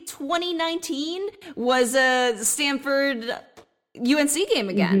technically 2019, was a Stanford UNC game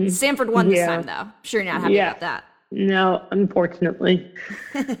again. Stanford won this time, though. I'm sure you're not happy about that. No, unfortunately.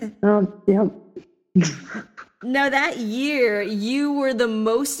 No, that year, you were the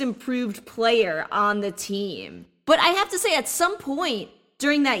most improved player on the team. But I have to say, at some point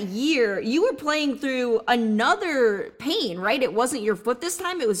during that year, you were playing through another pain, right? It wasn't your foot this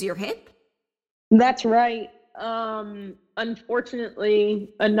time, it was your hip? That's right.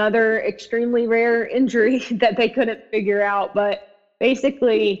 Unfortunately, another extremely rare injury that they couldn't figure out. But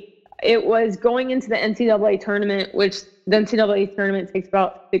basically, it was going into the NCAA tournament, which the NCAA tournament takes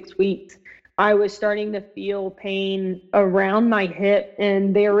about 6 weeks. I was starting to feel pain around my hip,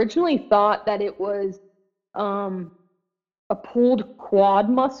 and they originally thought that it was a pulled quad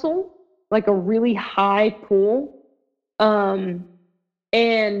muscle, like a really high pull.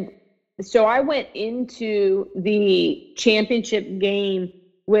 And so I went into the championship game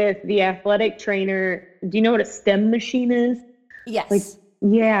with the athletic trainer. Do you know what a stem machine is? Yes.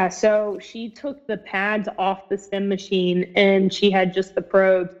 Yeah. So she took the pads off the stem machine and she had just the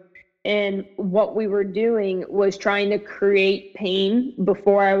probes. And what we were doing was trying to create pain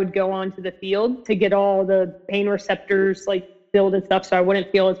before I would go onto the field to get all the pain receptors like filled and stuff so I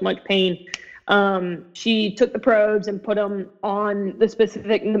wouldn't feel as much pain. She took the probes and put them on the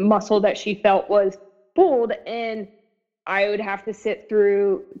specific muscle that she felt was pulled, and I would have to sit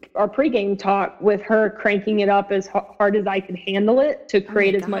through our pregame talk with her cranking it up as hard as I could handle it to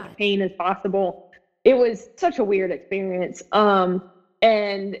create as much pain as possible. It was such a weird experience.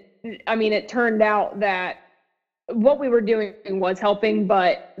 And I mean, it turned out that what we were doing was helping,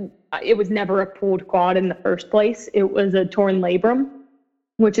 but it was never a pulled quad in the first place. It was a torn labrum,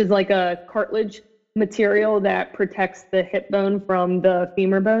 which is like a cartilage material that protects the hip bone from the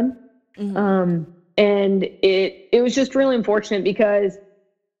femur bone. Mm-hmm. And it was just really unfortunate because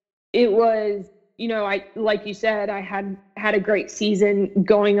it was, you know, I, like you said, I had a great season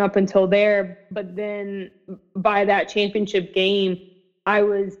going up until there, but then by that championship game, I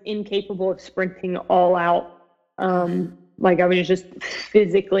was incapable of sprinting all out. Like I was just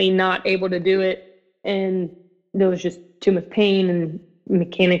physically not able to do it. And there was just too much pain, and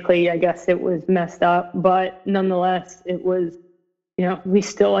mechanically, I guess it was messed up, but nonetheless, it was, you know, we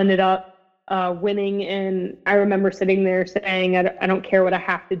still ended up winning. And I remember sitting there saying, I don't care what I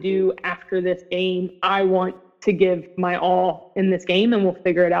have to do after this game. I want to give my all in this game, and we'll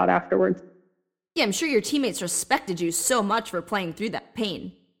figure it out afterwards. Yeah, I'm sure your teammates respected you so much for playing through that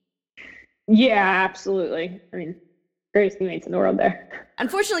pain. Yeah, absolutely. I mean, greatest teammates in the world there.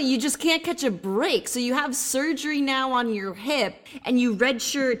 Unfortunately, you just can't catch a break. So you have surgery now on your hip, and you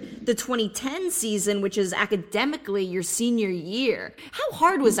redshirt the 2010 season, which is academically your senior year. How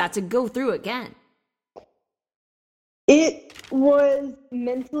hard was that to go through again? It was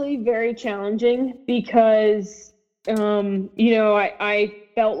mentally very challenging because, you know, I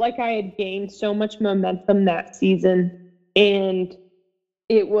felt like I had gained so much momentum that season, and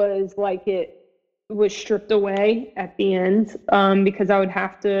it was like it was stripped away at the end, because I would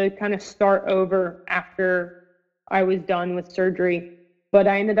have to kind of start over after I was done with surgery. But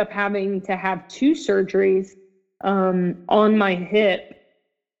I ended up having to have 2 surgeries on my hip,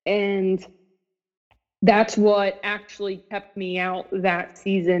 and that's what actually kept me out that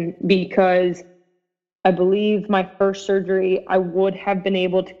season, because I believe my first surgery, I would have been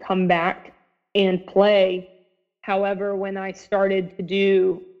able to come back and play. However, when I started to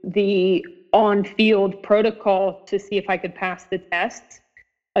do the on-field protocol to see if I could pass the tests,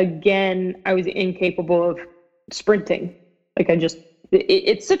 again, I was incapable of sprinting. Like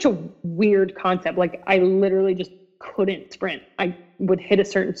it's such a weird concept. Like I literally just couldn't sprint. I would hit a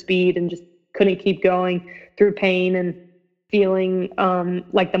certain speed and just couldn't keep going through pain and feeling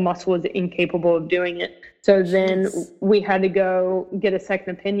like the muscle was incapable of doing it. So then we had to go get a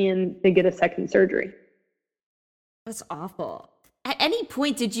second opinion to get a second surgery. That's awful. At any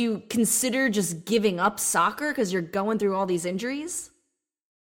point, did you consider just giving up soccer because you're going through all these injuries?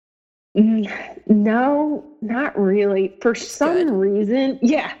 No, not really. For some reason,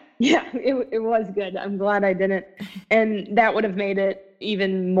 yeah, it was good. I'm glad I didn't. And that would have made it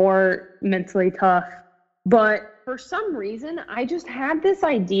even more mentally tough. But for some reason, I just had this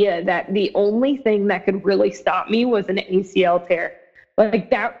idea that the only thing that could really stop me was an ACL tear.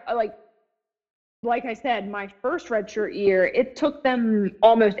 Like I said, my first redshirt year, it took them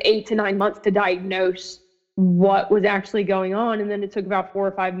almost 8 to 9 months to diagnose what was actually going on. And then it took about 4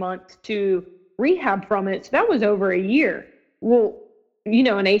 or 5 months to rehab from it. So that was over a year. Well, you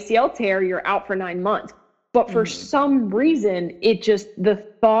know, an ACL tear, you're out for 9 months. But for some reason, the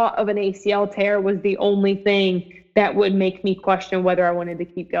thought of an ACL tear was the only thing that would make me question whether I wanted to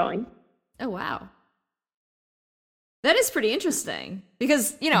keep going. Oh, wow. That is pretty interesting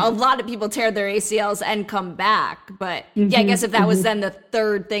because, you know, a lot of people tear their ACLs and come back. But yeah, I guess if that was then the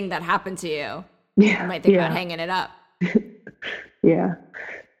third thing that happened to you, you might think about hanging it up. Yeah.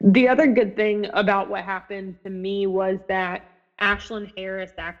 The other good thing about what happened to me was that Ashlyn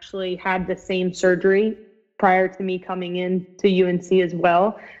Harris actually had the same surgery prior to me coming in to UNC as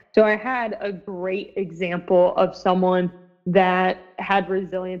well. So I had a great example of someone that had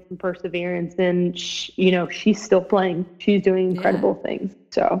resilience and perseverance, and she's still playing. She's doing incredible things.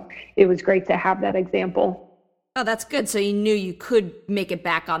 So it was great to have that example. Oh, that's good. So you knew you could make it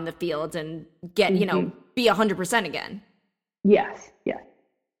back on the field and get, be 100% again. Yes. Yes.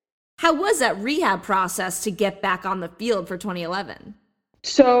 How was that rehab process to get back on the field for 2011?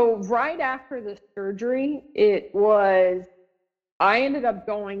 So right after the surgery, I ended up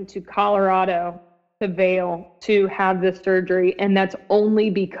going to Colorado, to Vail, to have the surgery. And that's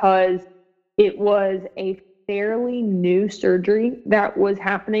only because it was a fairly new surgery that was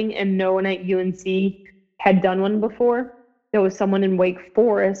happening and no one at UNC had done one before. There was someone in Wake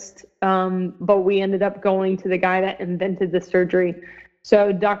Forest, but we ended up going to the guy that invented the surgery.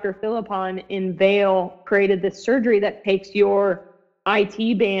 So Dr. Philippon in Vail created this surgery that takes your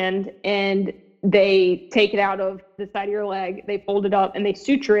IT band and they take it out of the side of your leg, they fold it up and they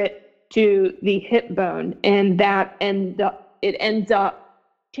suture it to the hip bone. And it ends up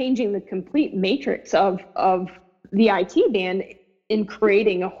changing the complete matrix of the IT band in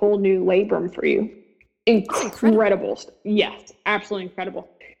creating a whole new labrum for you. Incredible. Yes, absolutely incredible.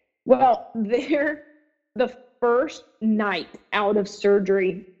 Well, the first night out of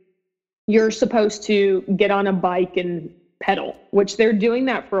surgery, you're supposed to get on a bike and pedal, which they're doing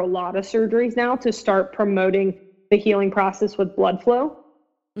that for a lot of surgeries now to start promoting the healing process with blood flow.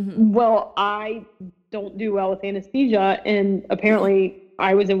 Mm-hmm. Well, I don't do well with anesthesia, and apparently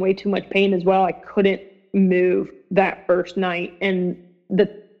I was in way too much pain as well. I couldn't move that first night, and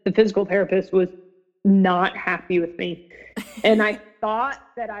the physical therapist was not happy with me. And I thought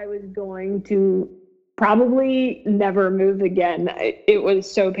that I was going to probably never move again. It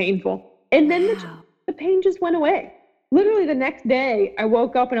was so painful. And then the pain just went away. Literally the next day I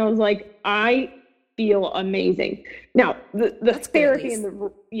woke up and I was like, I feel amazing. Now the therapy and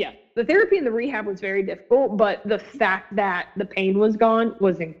the therapy and the rehab was very difficult, but the fact that the pain was gone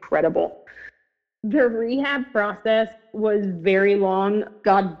was incredible. The rehab process was very long.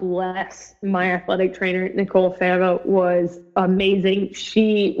 God bless my athletic trainer, Nicole Fava, was amazing.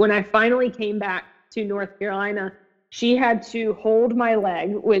 When I finally came back to North Carolina, she had to hold my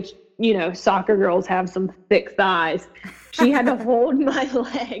leg, which, soccer girls have some thick thighs. She had to hold my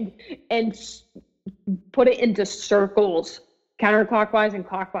leg and put it into circles, counterclockwise and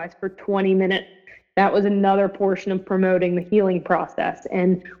clockwise, for 20 minutes. That was another portion of promoting the healing process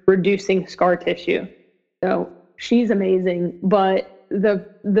and reducing scar tissue. So she's amazing, but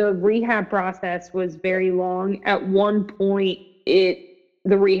the rehab process was very long. At one point,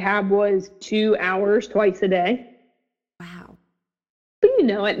 the rehab was 2 hours twice a day. Wow. But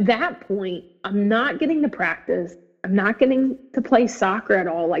at that point, I'm not getting to practice. I'm not getting to play soccer at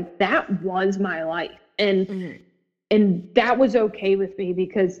all. Like, that was my life. And that was okay with me,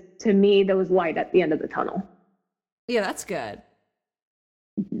 because to me, there was light at the end of the tunnel. Yeah, that's good.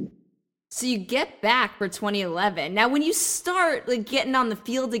 Mm-hmm. So you get back for 2011. Now, when you start getting on the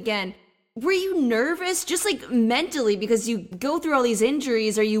field again, were you nervous, just mentally, because you go through all these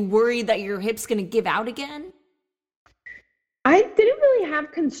injuries? Are you worried that your hip's going to give out again? I didn't really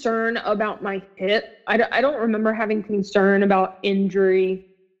have concern about my hip. I don't remember having concern about injury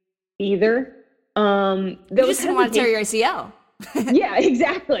either. You just didn't want to tear your ACL. Yeah,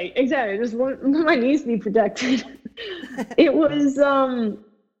 exactly. I just want my knees to be protected. It was,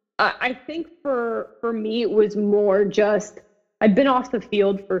 I think for me, it was more just, I'd been off the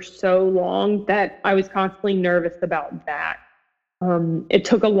field for so long that I was constantly nervous about that. It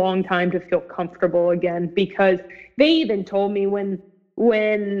took a long time to feel comfortable again, because they even told me when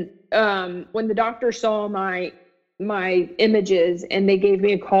the doctor saw my images and they gave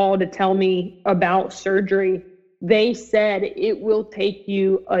me a call to tell me about surgery, they said it will take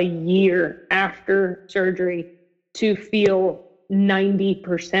you a year after surgery to feel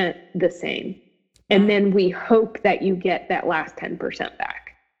 90% the same. And then we hope that you get that last 10%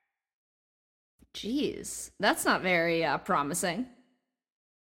 back. Jeez, that's not very promising.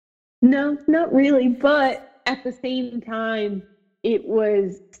 No, not really. But at the same time, it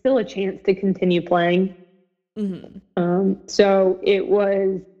was still a chance to continue playing. Mm-hmm. So it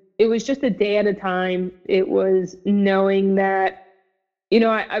was just a day at a time. It was knowing that,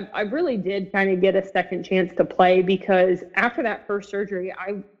 I really did kind of get a second chance to play, because after that first surgery,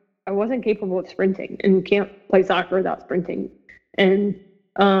 I wasn't capable of sprinting, and you can't play soccer without sprinting. And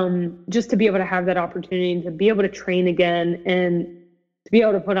just to be able to have that opportunity to be able to train again and to be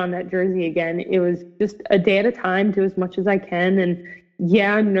able to put on that jersey again, it was just a day at a time, do as much as I can. And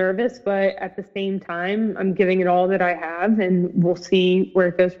yeah, I'm nervous, but at the same time, I'm giving it all that I have, and we'll see where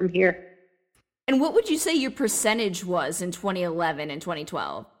it goes from here. And what would you say your percentage was in 2011 and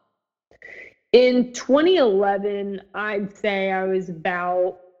 2012? In 2011, I'd say I was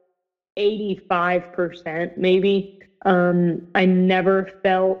about 85%, maybe. I never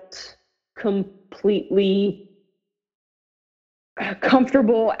felt completely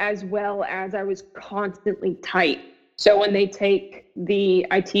comfortable, as well as I was constantly tight. So when they take the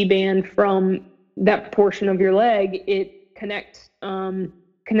IT band from that portion of your leg, it connects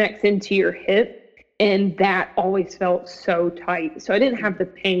into your hip. And that always felt so tight. So I didn't have the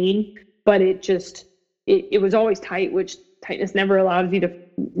pain, but it was always tight, which tightness never allows you to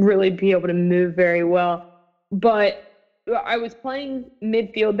really be able to move very well. But I was playing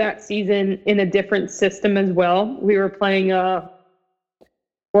midfield that season in a different system as well. We were playing a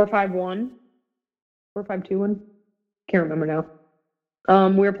 4-5-1, 4-5-2-1. Can't remember now.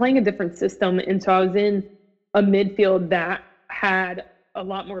 We were playing a different system. And so I was in a midfield that had a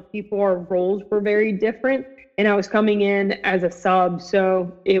lot more people. Our roles were very different, and I was coming in as a sub.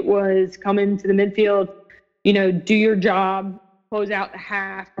 So it was come into the midfield, do your job, close out the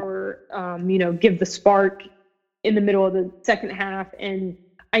half, or, give the spark in the middle of the second half. And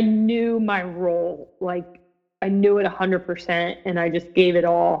I knew my role, like I knew it 100%, and I just gave it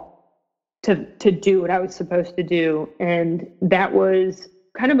all to do what I was supposed to do. And that was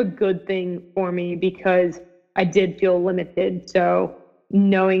kind of a good thing for me because I did feel limited. So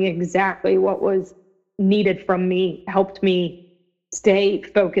knowing exactly what was needed from me helped me stay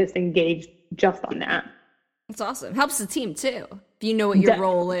focused, engaged just on that. That's awesome. Helps the team too, if you know what your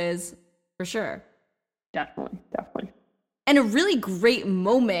role is, for sure. Definitely. And a really great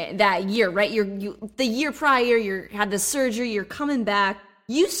moment that year, right? The year prior, you had the surgery, you're coming back.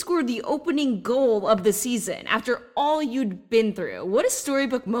 You scored the opening goal of the season after all you'd been through. What a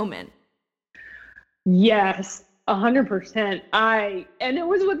storybook moment. Yes. 100%. And it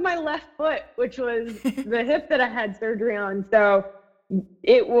was with my left foot, which was the hip that I had surgery on. So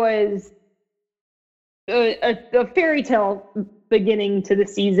it was a fairy tale beginning to the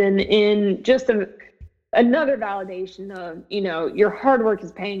season, in just another validation of, your hard work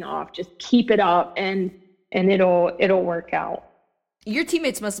is paying off. Just keep it up and it'll work out. Your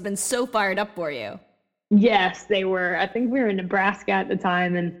teammates must have been so fired up for you. Yes, they were. I think we were in Nebraska at the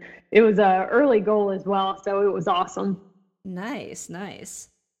time, and it was an early goal as well, so it was awesome. Nice.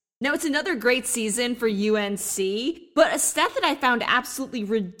 Now, it's another great season for UNC, but a stat that I found absolutely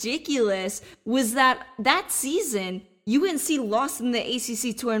ridiculous was that season, UNC lost in the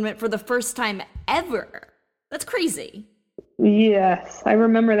ACC tournament for the first time ever. That's crazy. Yes, I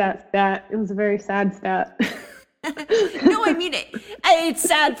remember that stat. It was a very sad stat. No, I mean, it's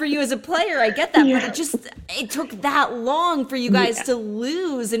sad for you as a player. I get that, yeah. But it took that long for you guys to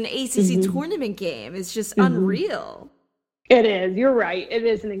lose an ACC tournament game. It's just unreal. It is. You're right. It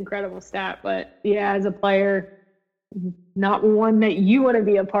is an incredible stat, but yeah, as a player, not one that you want to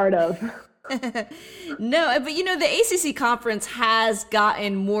be a part of. No, but the ACC conference has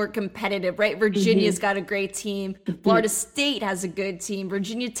gotten more competitive, right? Virginia's got a great team. Florida State has a good team.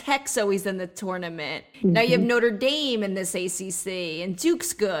 Virginia Tech's always in the tournament. Now you have Notre Dame in this ACC, and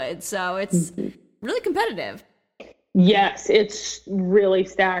Duke's good. So it's really competitive. Yes, it's really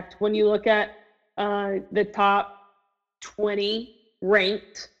stacked. When you look at the top 20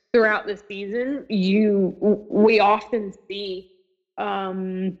 ranked throughout the season, we often see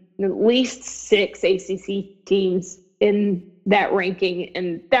at least 6 ACC teams in that ranking,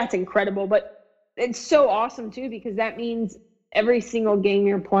 and that's incredible. But it's so awesome too, because that means every single game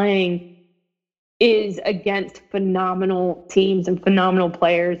you're playing is against phenomenal teams and phenomenal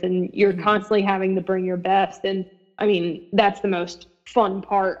players, and you're constantly having to bring your best. And I mean, that's the most fun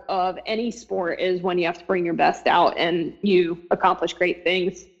part of any sport, is when you have to bring your best out and you accomplish great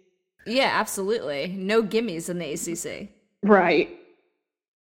things. Yeah, absolutely. No gimmies in the ACC. Right.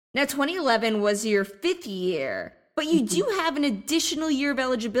 Now, 2011 was your 5th year, but you do have an additional year of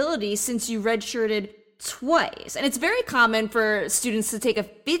eligibility since you redshirted twice. And it's very common for students to take a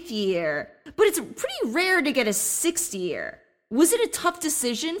 5th year, but it's pretty rare to get a 6th year. Was it a tough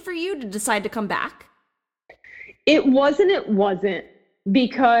decision for you to decide to come back? It wasn't,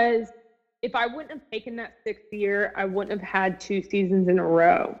 because if I wouldn't have taken that 6th year, I wouldn't have had 2 seasons in a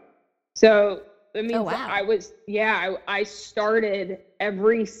row. So I mean, I started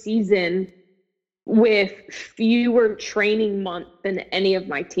every season with fewer training months than any of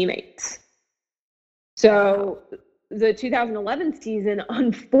my teammates. So the 2011 season,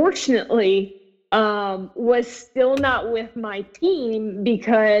 unfortunately, was still not with my team,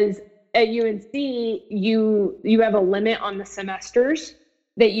 because at UNC, you have a limit on the semesters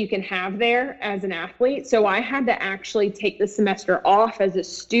that you can have there as an athlete. So I had to actually take the semester off as a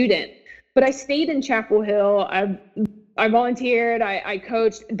student. But I stayed in Chapel Hill. I volunteered. I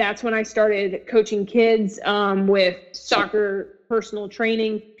coached. That's when I started coaching kids with soccer personal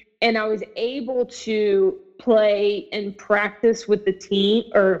training. And I was able to play and practice with the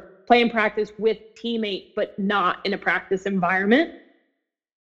team, or play and practice with teammates, but not in a practice environment.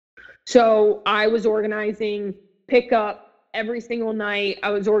 So I was organizing pick up every single night. I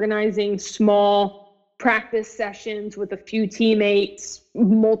was organizing small practice sessions with a few teammates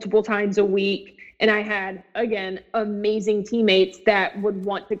multiple times a week. And I had, again, amazing teammates that would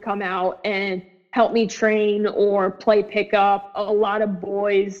want to come out and help me train or play pickup. A lot of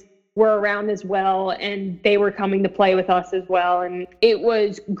boys were around as well, and they were coming to play with us as well. And it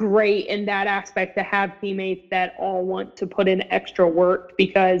was great in that aspect to have teammates that all want to put in extra work,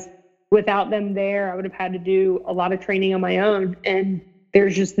 because without them there, I would have had to do a lot of training on my own. And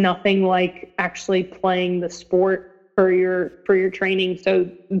there's just nothing like actually playing the sport for your training. So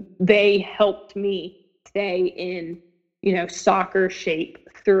they helped me stay in, soccer shape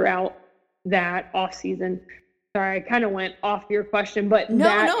throughout that off season. Sorry, I kind of went off your question, but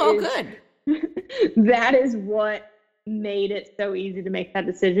good. That is what made it so easy to make that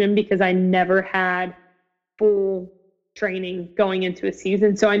decision, because I never had full training going into a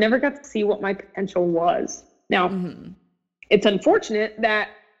season. So I never got to see what my potential was. Now, it's unfortunate that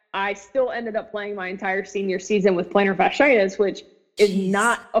I still ended up playing my entire senior season with plantar fasciitis, which is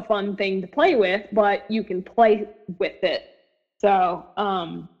not a fun thing to play with, but you can play with it. So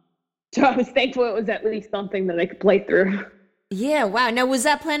I was thankful it was at least something that I could play through. Yeah, wow. Now, was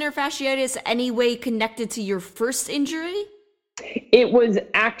that plantar fasciitis any way connected to your first injury? It was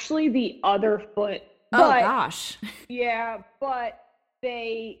actually the other foot. Gosh. Yeah, but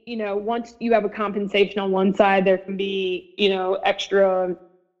they, once you have a compensation on one side, there can be, extra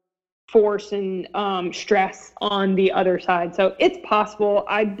force and stress on the other side. So it's possible.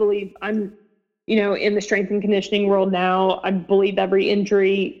 I believe I'm in the strength and conditioning world now. I believe every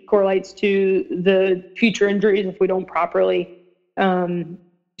injury correlates to the future injuries if we don't properly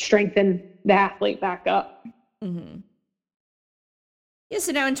strengthen the athlete back up. Mm-hmm. Yeah,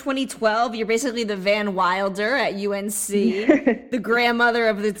 so now in 2012, you're basically the Van Wilder at UNC, the grandmother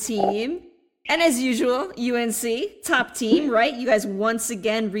of the team. And as usual, UNC, top team, right? You guys once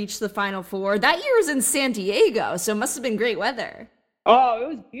again reached the Final Four. That year was in San Diego, so it must have been great weather. Oh, it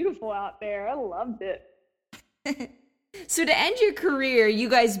was beautiful out there. I loved it. So to end your career, you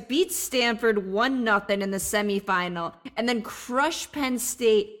guys beat Stanford 1-0 in the semifinal and then crushed Penn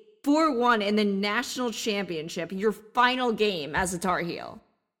State 4-1 in the national championship, your final game as a Tar Heel.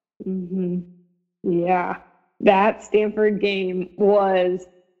 Mm-hmm. Yeah, that Stanford game was,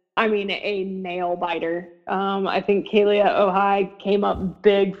 a nail biter. I think Kalia Ohai came up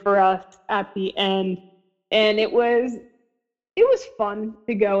big for us at the end, and it was fun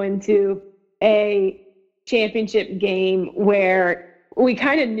to go into a championship game where we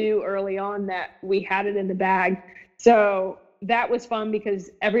kind of knew early on that we had it in the bag. So that was fun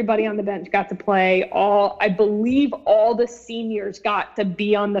because everybody on the bench got to play. I believe all the seniors got to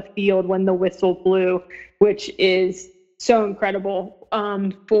be on the field when the whistle blew, which is so incredible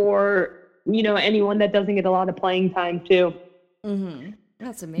for, anyone that doesn't get a lot of playing time too. Mm-hmm.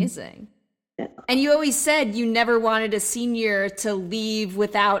 That's amazing. And you always said you never wanted a senior to leave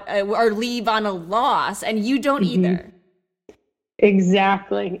without or leave on a loss, and you don't either.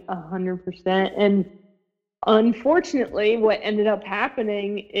 Exactly, 100%. And unfortunately, what ended up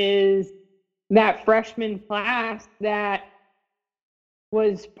happening is that freshman class that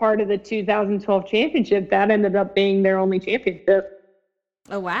was part of the 2012 championship, that ended up being their only championship.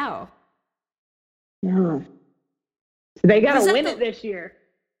 Oh, wow. Yeah. So they got to win it this year.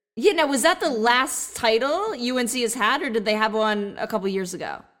 Yeah, now, was that the last title UNC has had, or did they have one a couple years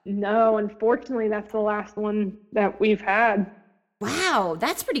ago? No, unfortunately, that's the last one that we've had. Wow,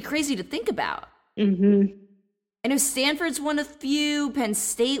 that's pretty crazy to think about. Mm-hmm. I know Stanford's won a few, Penn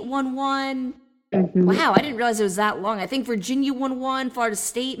State won one. Mm-hmm. Wow, I didn't realize it was that long. I think Virginia won one, Florida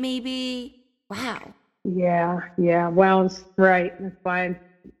State maybe. Wow. Yeah, well, that's right. That's why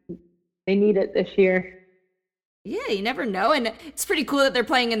they need it this year. Yeah, you never know. And it's pretty cool that they're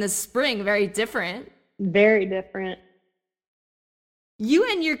playing in the spring. Very different. Very different. You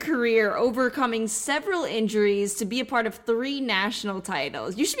end your career overcoming several injuries to be a part of 3 national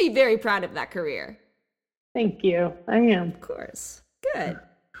titles. You should be very proud of that career. Thank you. I am. Of course. Good.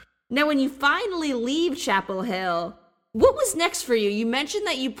 Now, when you finally leave Chapel Hill, what was next for you? You mentioned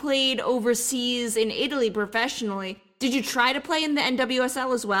that you played overseas in Italy professionally. Did you try to play in the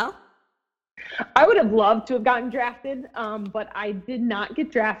NWSL as well? I would have loved to have gotten drafted, but I did not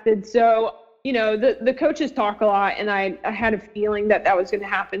get drafted. So, the coaches talk a lot, and I had a feeling that was going to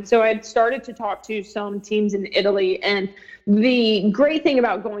happen. So I had started to talk to some teams in Italy. And the great thing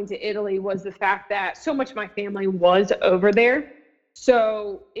about going to Italy was the fact that so much of my family was over there.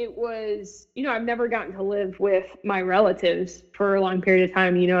 So it was, I've never gotten to live with my relatives for a long period of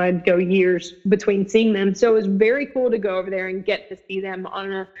time. I'd go years between seeing them. So it was very cool to go over there and get to see them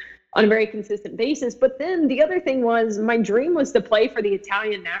on a very consistent basis. But then the other thing was, my dream was to play for the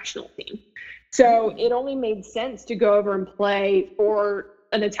Italian national team. So it only made sense to go over and play for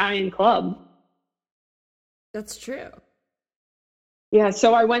an Italian club. That's true. Yeah,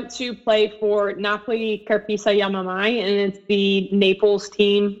 so I went to play for Napoli Carpisa Yamamai, and it's the Naples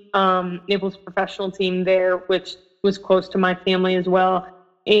team, Naples professional team there, which was close to my family as well.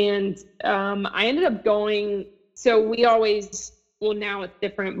 And I ended up going, so we always, well, now it's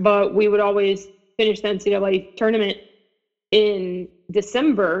different, but we would always finish the NCAA tournament in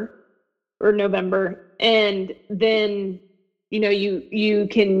December or November, and then you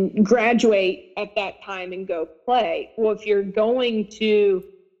can graduate at that time and go play. Well, if you're going to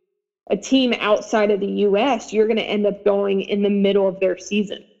a team outside of the U.S., you're going to end up going in the middle of their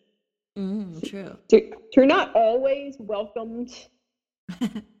season. True. So you're not always welcomed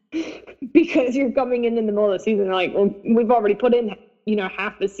because you're coming in the middle of the season. Like, well, we've already put in,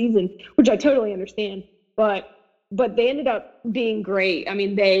 half the season, which I totally understand. But they ended up being great. I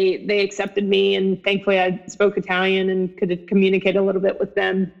mean, they accepted me, and thankfully I spoke Italian and could communicate a little bit with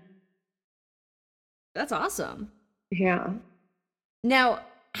them. That's awesome. Yeah. Now,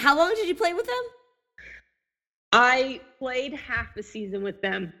 how long did you play with them? I played half the season with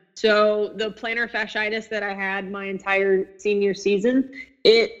them. So the plantar fasciitis that I had my entire senior season,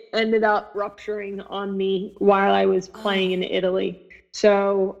 it ended up rupturing on me while I was playing in Italy.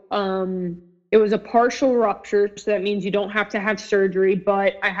 So, it was a partial rupture, so that means you don't have to have surgery,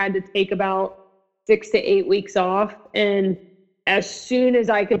 but I had to take about 6 to 8 weeks off. And as soon as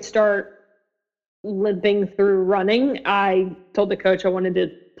I could start limping through running, I told the coach I wanted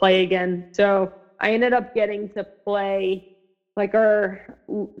to play again. So I ended up getting to play like our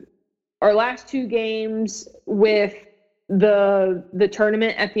last 2 games with the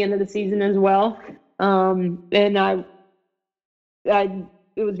tournament at the end of the season as well. And I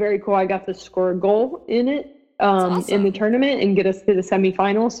it was very cool. I got to score a goal in it, awesome. In the tournament, and get us to the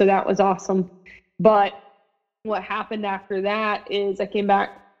semifinals. So that was awesome. But what happened after that is I came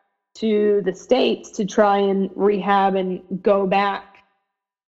back to the States to try and rehab and go back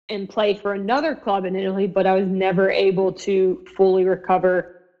and play for another club in Italy, but I was never able to fully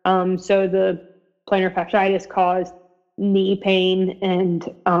recover. So the plantar fasciitis caused knee pain, and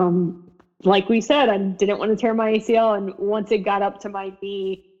like we said, I didn't want to tear my ACL. And once it got up to my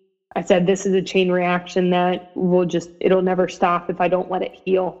knee, I said, this is a chain reaction that it'll never stop if I don't let it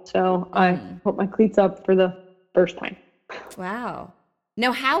heal. So I put my cleats up for the first time. Wow.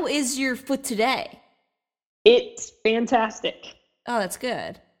 Now, how is your foot today? It's fantastic. Oh, that's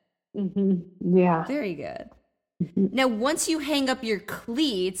good. Mm-hmm. Yeah. Very good. Mm-hmm. Now, once you hang up your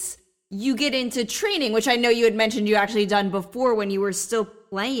cleats, you get into training, which I know you had mentioned you actually done before when you were still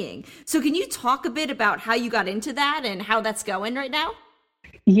playing. So can you talk a bit about how you got into that and how that's going right now?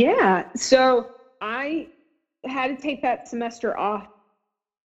 Yeah. So I had to take that semester off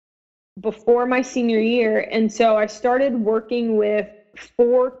before my senior year. And so I started working with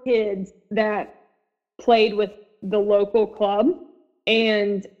 4 kids that played with the local club.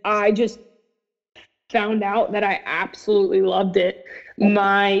 And I just found out that I absolutely loved it.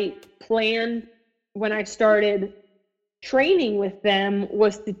 My plan when I started training with them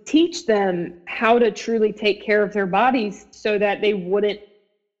was to teach them how to truly take care of their bodies so that they wouldn't,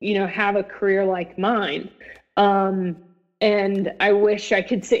 have a career like mine. And I wish I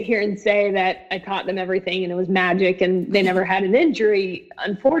could sit here and say that I taught them everything and it was magic and they never had an injury.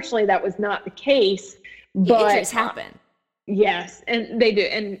 Unfortunately, that was not the case. But injuries happen. Yes, and they do.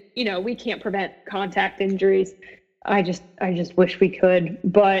 And, we can't prevent contact injuries. I just wish we could.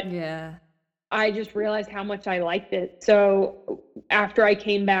 But yeah, I just realized how much I liked it. So after I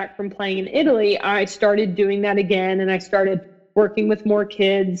came back from playing in Italy, I started doing that again, and I started working with more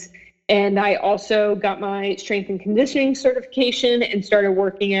kids. And I also got my strength and conditioning certification and started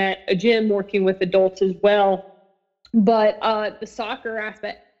working at a gym, working with adults as well. But the soccer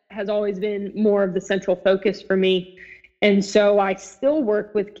aspect has always been more of the central focus for me. And so I still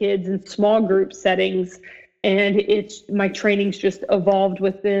work with kids in small group settings, and my training's just evolved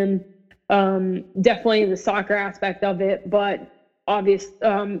with them. Definitely the soccer aspect of it, but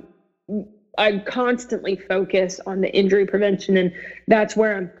I constantly focus on the injury prevention, and that's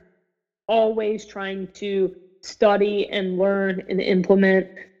where I'm always trying to study and learn and implement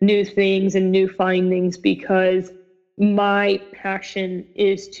new things and new findings, because my passion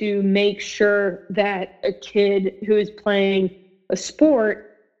is to make sure that a kid who is playing a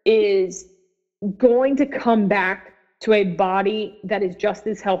sport is going to come back to a body that is just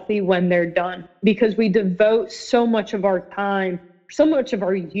as healthy when they're done, because we devote so much of our time, so much of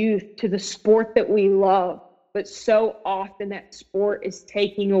our youth to the sport that we love, but so often that sport is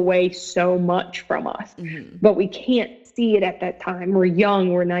taking away so much from us. But we can't see it at that time. We're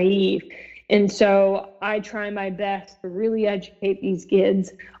young, we're naive. And so I try my best to really educate these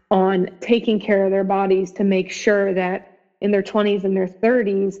kids on taking care of their bodies, to make sure that in their 20s and their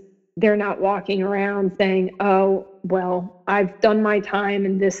 30s, they're not walking around saying, oh, well, I've done my time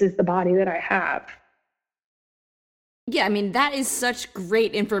and this is the body that I have. Yeah, I mean, that is such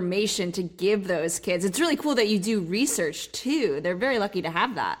great information to give those kids. It's really cool that you do research too. They're very lucky to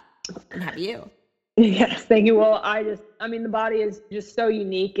have that and have you. Yes, thank you. Well, the body is just so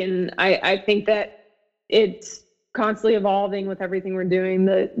unique, and I think that it's constantly evolving with everything we're doing.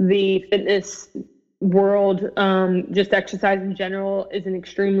 The fitness world, just exercise in general, is an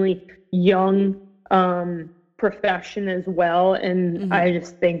extremely young profession as well. And I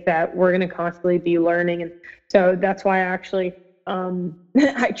just think that we're going to constantly be learning. And so that's why actually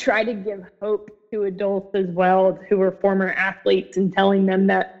I try to give hope to adults as well who are former athletes, and telling them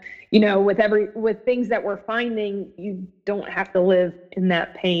that, with things that we're finding, you don't have to live in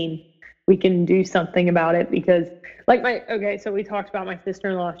that pain. We can do something about it, because so we talked about my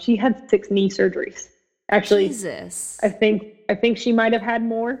sister-in-law. She had 6 knee surgeries. Actually, Jesus. I think she might have had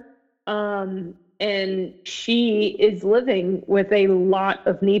more. And she is living with a lot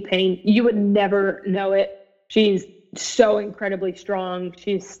of knee pain. You would never know it. She's so incredibly strong.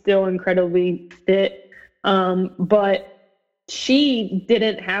 She's still incredibly fit. But she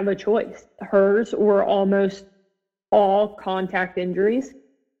didn't have a choice. Hers were almost all contact injuries.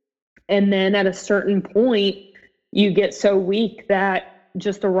 And then at a certain point, you get so weak that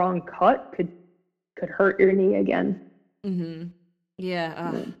just a wrong cut could hurt your knee again.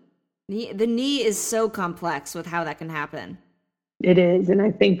 Yeah. The knee is so complex with how that can happen. It is. And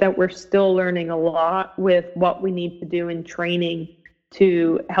I think that we're still learning a lot with what we need to do in training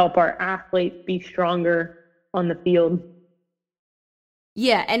to help our athletes be stronger on the field.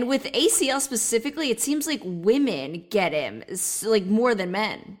 Yeah, and with ACL specifically, it seems like women get him like more than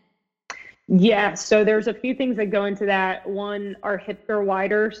men. Yeah, so there's a few things that go into that. One, our hips are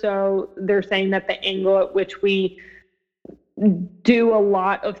wider, so they're saying that the angle at which we do a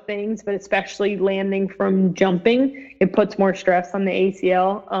lot of things, but especially landing from jumping, it puts more stress on the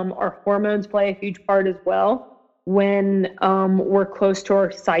ACL. Our hormones play a huge part as well. When we're close to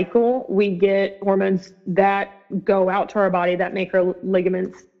our cycle, we get hormones that go out to our body that make our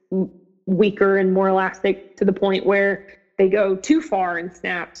ligaments weaker and more elastic, to the point where they go too far and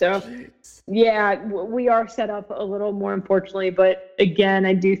snap. So yeah, we are set up a little more, unfortunately. But again,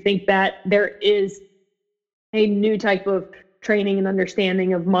 I do think that there is a new type of training and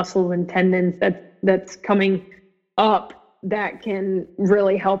understanding of muscles and tendons that's coming up that can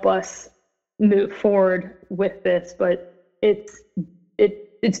really help us move forward with this. But it's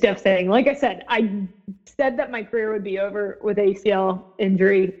devastating. Like I said, I said that my career would be over with ACL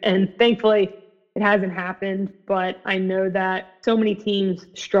injury, and thankfully it hasn't happened, but I know that so many teams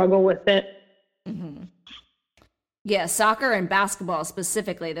struggle with it. Yeah, soccer and basketball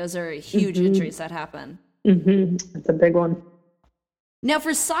specifically, those are huge injuries that happen. That's a big one. Now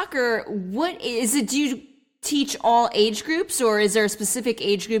for soccer, what is it? Do you teach all age groups, or is there a specific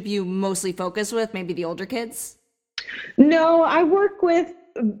age group you mostly focus with, maybe the older kids? No, I work with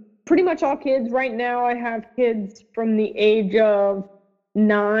pretty much all kids. Right now I have kids from the age of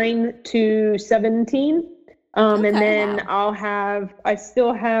 9 to 17. And then wow. I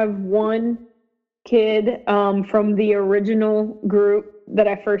still have one kid from the original group that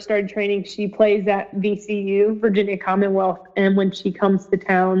I first started training. She plays at VCU, Virginia Commonwealth, and when she comes to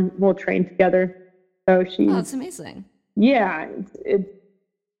town, we'll train together. So that's amazing. Yeah, it's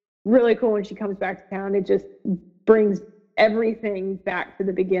really cool when she comes back to town. It just brings everything back to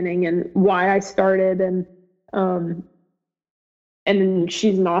the beginning and why I started, and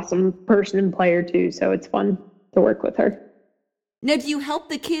she's an awesome person and player too, so it's fun to work with her. Now, do you help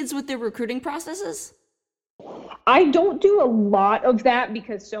the kids with their recruiting processes? I don't do a lot of that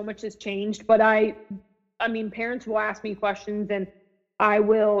because so much has changed, but I mean, parents will ask me questions and I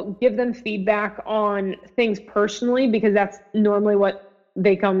will give them feedback on things personally, because that's normally what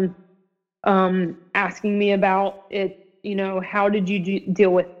they come asking me about. How did you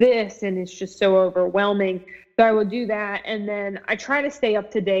deal with this? And it's just so overwhelming. So I will do that. And then I try to stay up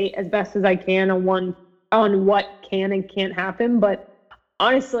to date as best as I can on what can and can't happen. But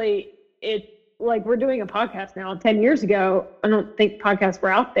honestly, it's like we're doing a podcast now. 10 years ago, I don't think podcasts were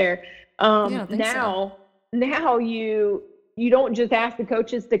out there. Now you you don't just ask the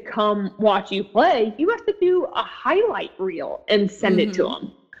coaches to come watch you play. You have to do a highlight reel and send it to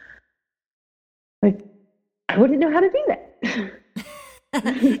them. Like, I wouldn't know how to do that.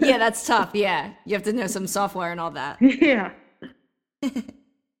 Yeah, that's tough. Yeah. You have to know some software and all that. Yeah. And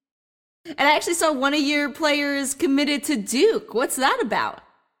I actually saw one of your players committed to Duke. What's that about?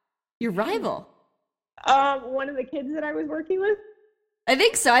 Your rival. One of the kids that I was working with? I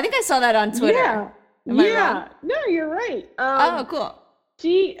think so. I think I saw that on Twitter. Yeah. Am I wrong? No, you're right. Oh, cool.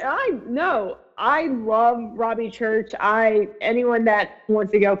 I love Robbie Church. Anyone that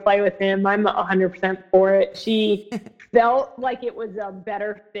wants to go play with him, I'm 100% for it. She felt like it was a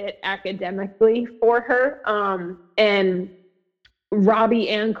better fit academically for her. And Robbie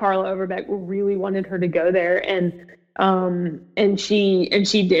and Carla Overbeck really wanted her to go there, and she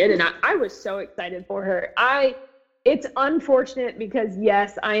did, and I was so excited for her. It's unfortunate because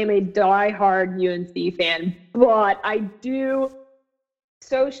yes, I am a diehard UNC fan, but I do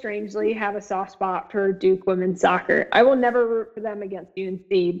so strangely have a soft spot for Duke women's soccer. I will never root for them against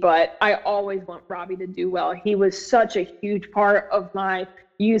UNC, but I always want Robbie to do well. He was such a huge part of my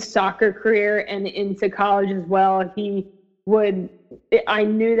youth soccer career and into college as well. I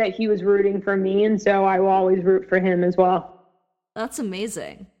knew that he was rooting for me, and so I will always root for him as well. That's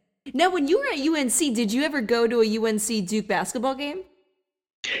amazing. Now, when you were at UNC, did you ever go to a UNC Duke basketball game?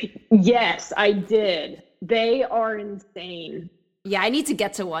 Yes, I did. They are insane. Yeah, I need to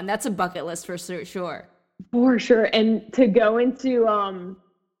get to one. That's a bucket list for sure. For sure. And to go into,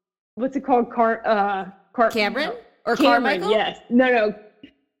 what's it called? Cameron? Or Cameron, Carmichael? yes. No,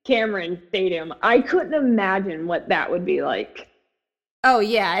 Cameron Stadium. I couldn't imagine what that would be like. Oh,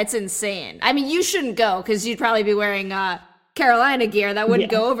 yeah, it's insane. I mean, you shouldn't go because you'd probably be wearing Carolina gear. That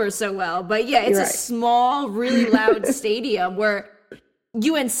wouldn't go over so well. But yeah, it's a small, really loud stadium where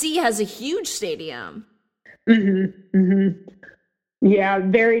UNC has a huge stadium. Mm-hmm. Mm-hmm. Yeah,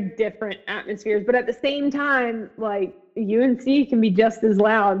 very different atmospheres. But at the same time, like, UNC can be just as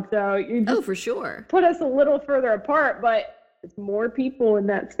loud. So you just for sure. Put us a little further apart, but it's more people in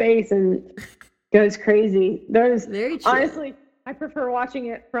that space and goes crazy. Very true. Honestly, I prefer watching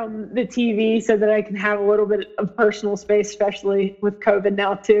it from the TV so that I can have a little bit of personal space, especially with COVID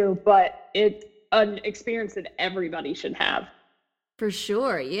now too. But it's an experience that everybody should have. For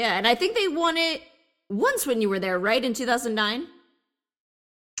sure, yeah. And I think they won it once when you were there, right? In 2009?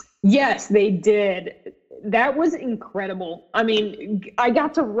 Yes, they did. That was incredible. I mean, I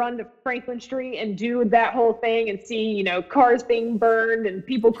got to run to Franklin Street and do that whole thing and see, cars being burned and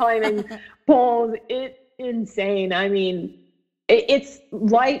people climbing poles. It's insane. I mean, it's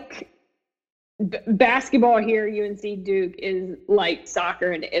like basketball here, UNC Duke is like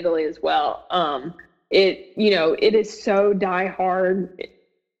soccer in Italy as well. It is so diehard.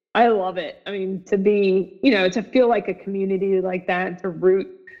 I love it. I mean, to feel like a community like that, to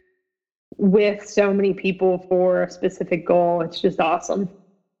root with so many people for a specific goal, it's just awesome.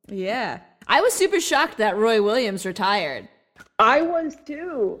 Yeah. I was super shocked that Roy Williams retired. I was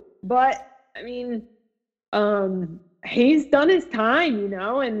too, but I mean, he's done his time,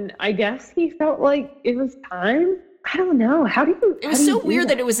 and I guess he felt like it was time. I don't know. It was so weird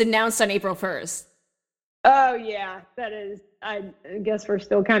that it was announced on April 1st. Oh yeah, that is. I guess we're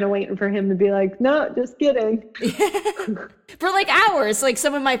still kind of waiting for him to be like, no, just kidding. For like hours, like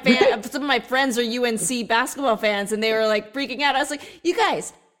some of my friends are UNC basketball fans, and they were like freaking out. I was like, you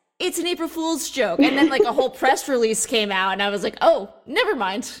guys, it's an April Fool's joke. And then like a whole press release came out, and I was like, oh, never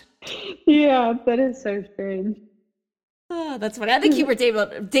mind. Yeah, that is so strange. Oh, that's funny. I think Hubert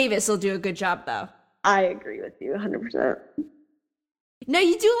Davis will do a good job, though. I agree with you 100%. Now,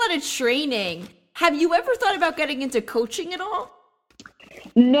 you do a lot of training. Have you ever thought about getting into coaching at all?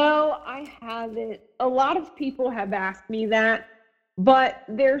 No, I haven't. A lot of people have asked me that, but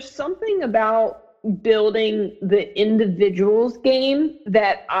there's something about building the individual's game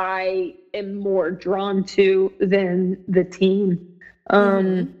that I am more drawn to than the team.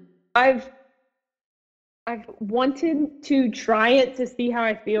 I've wanted to try it to see how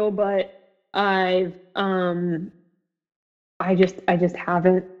I feel, but I just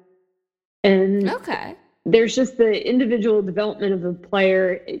haven't. And okay. There's just the individual development of the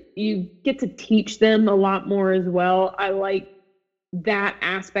player. You get to teach them a lot more as well. I like that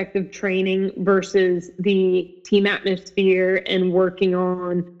aspect of training versus the team atmosphere and working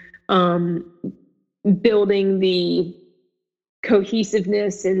on building the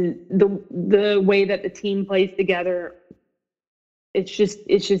cohesiveness and the way that the team plays together. It's just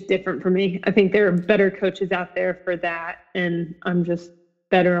different for me. I think there are better coaches out there for that, and I'm just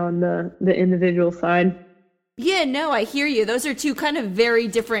better on the individual side. Yeah, no, I hear you. Those are two kind of very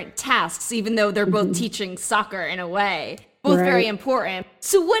different tasks, even though they're both teaching soccer in a way. Both Right. very important.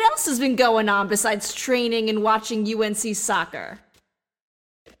 So what else has been going on besides training and watching UNC soccer?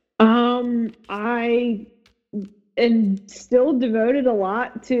 I am still devoted a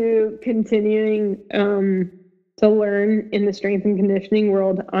lot to continuing to learn in the strength and conditioning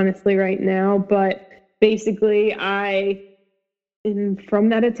world, honestly, right now. But basically, I am from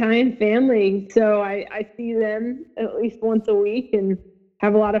that Italian family, so I see them at least once a week and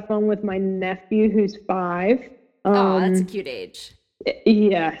have a lot of fun with my nephew, who's 5. Oh, that's a cute age.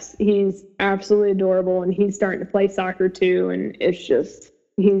 Yes, he's absolutely adorable, and he's starting to play soccer too, and it's just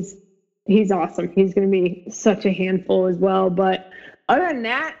he's awesome. He's going to be such a handful as well. But other than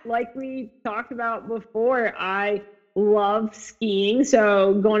that, like we talked about before, I love skiing.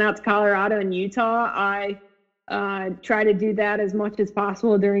 So going out to Colorado and Utah, I try to do that as much as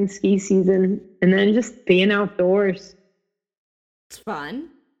possible during ski season, and then just being outdoors. It's fun.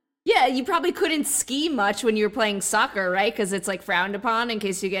 Yeah, you probably couldn't ski much when you were playing soccer, right? Because it's like frowned upon in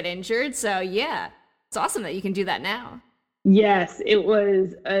case you get injured. So yeah, it's awesome that you can do that now. Yes, it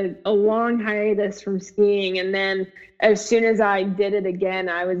was a long hiatus from skiing, and then as soon as I did it again,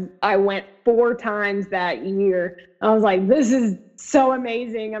 I went 4 times that year. I was like, this is so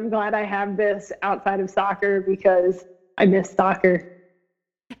amazing. I'm glad I have this outside of soccer because I miss soccer.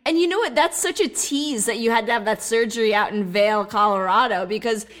 And you know what? That's such a tease that you had to have that surgery out in Vail, Colorado,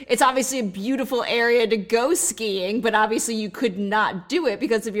 because it's obviously a beautiful area to go skiing, but obviously you could not do it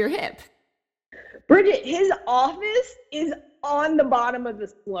because of your hip. Bridget, his office is on the bottom of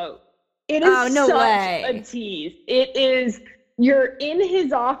the slope. It is such a tease. It is, you're in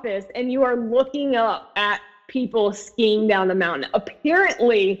his office and you are looking up at people skiing down the mountain.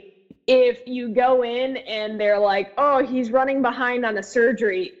 Apparently, if you go in and they're like, oh, he's running behind on a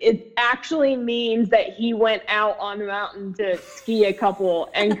surgery, it actually means that he went out on the mountain to ski a couple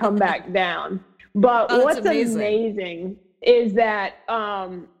and come back down. But what's amazing is that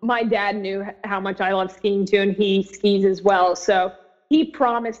my dad knew how much I love skiing too, and he skis as well. So he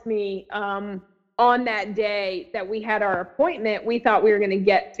promised me on that day that we had our appointment, we thought we were going to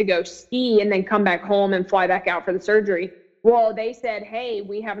get to go ski and then come back home and fly back out for the surgery. Well, they said, hey,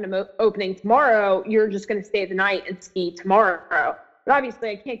 we have an opening tomorrow. You're just going to stay the night and ski tomorrow. But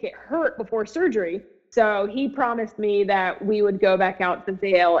obviously, I can't get hurt before surgery. So he promised me that we would go back out to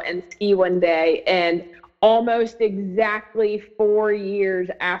Vail and ski one day. And almost exactly 4 years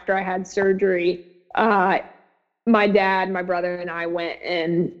after I had surgery, my dad, my brother, and I went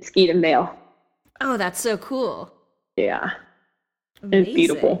and skied in Vail. Oh, that's so cool. Yeah. Amazing. It's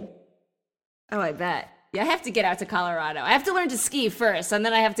beautiful. Oh, I bet. Yeah, I have to get out to Colorado. I have to learn to ski first, and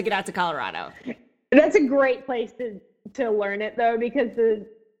then I have to get out to Colorado. That's a great place to learn it, though, because the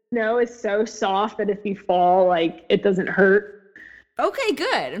snow is so soft that if you fall, like, it doesn't hurt. Okay,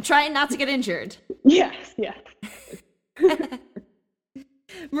 good. I'm trying not to get injured. Yes.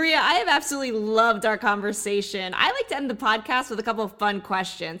 Maria, I have absolutely loved our conversation. I like to end the podcast with a couple of fun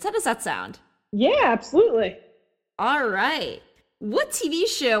questions. How does that sound? Yeah, absolutely. All right. What TV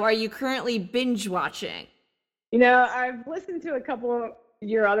show are you currently binge watching? You know, I've listened to a couple of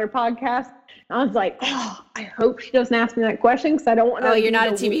your other podcasts. I was like, oh, I hope she doesn't ask me that question because I don't want to. Oh, you're not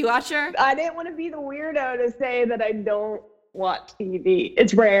a TV watcher? I didn't want to be the weirdo to say that I don't watch TV.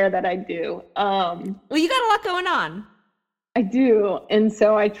 It's rare that I do. Well, you got a lot going on. I do, and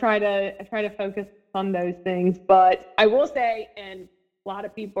so I try to focus on those things. But I will say, and a lot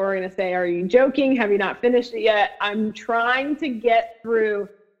of people are going to say, are you joking? Have you not finished it yet? I'm trying to get through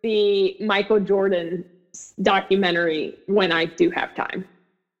the Michael Jordan documentary when I do have time.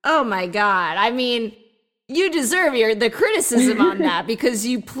 Oh my God. I mean, you deserve the criticism on that because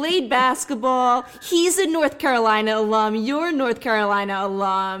you played basketball. He's a North Carolina alum. You're a North Carolina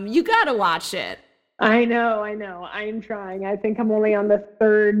alum. You got to watch it. I know. I'm trying. I think I'm only on the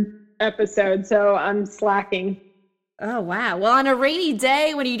 3rd episode, so I'm slacking. Oh, wow. Well, on a rainy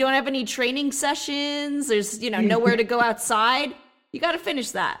day when you don't have any training sessions, there's, nowhere to go outside, you got to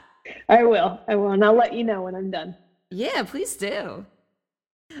finish that. I will. And I'll let you know when I'm done. Yeah, please do.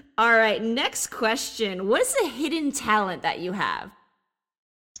 All right. Next question. What is a hidden talent that you have?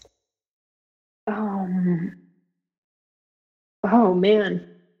 Oh man.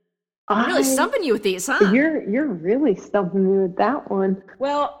 I'm really stumping you with these, huh? You're really stumping me with that one.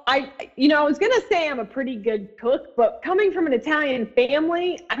 Well, I was going to say I'm a pretty good cook, but coming from an Italian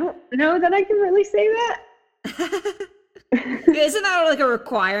family, I don't know that I can really say that. Isn't that like a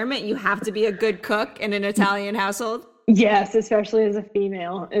requirement? You have to be a good cook in an Italian household? Yes, especially as a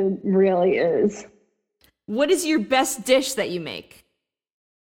female. It really is. What is your best dish that you make?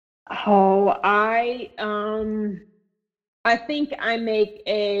 Oh, I think I make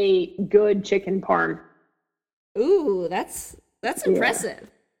a good chicken parm. Ooh, that's impressive.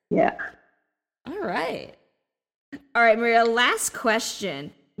 Yeah. All right. All right, Maria, last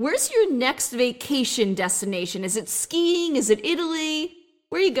question. Where's your next vacation destination? Is it skiing? Is it Italy?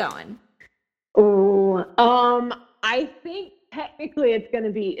 Where are you going? Oh, I think technically it's going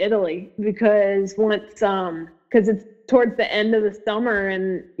to be Italy because because it's towards the end of the summer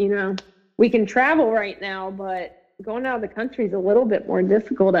and, we can travel right now, but going out of the country is a little bit more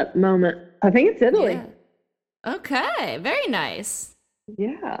difficult at the moment. I think it's Italy. Yeah. Okay, very nice.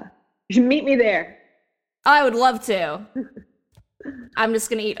 Yeah. You should meet me there. I would love to. I'm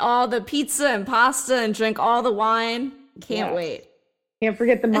just going to eat all the pizza and pasta and drink all the wine. Can't wait. Can't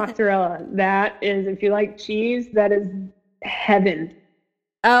forget the mozzarella. That is, if you like cheese, that is heaven.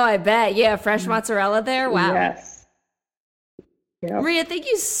 Oh, I bet. Yeah, fresh mozzarella there. Wow. Yes. Yep. Maria, thank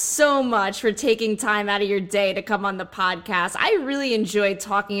you so much for taking time out of your day to come on the podcast. I really enjoyed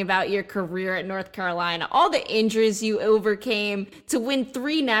talking about your career at North Carolina, all the injuries you overcame to win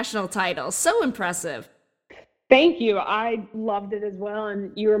 3 national titles. So impressive. Thank you. I loved it as well.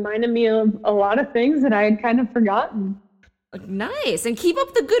 And you reminded me of a lot of things that I had kind of forgotten. Nice. And keep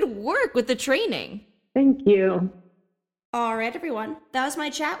up the good work with the training. Thank you. All right, everyone. That was my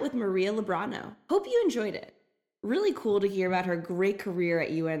chat with Maria Lubrano. Hope you enjoyed it. Really cool to hear about her great career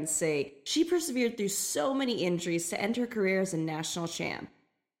at UNC. She persevered through so many injuries to end her career as a national champ.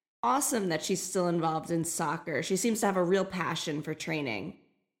 Awesome that she's still involved in soccer. She seems to have a real passion for training.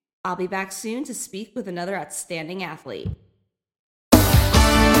 I'll be back soon to speak with another outstanding athlete.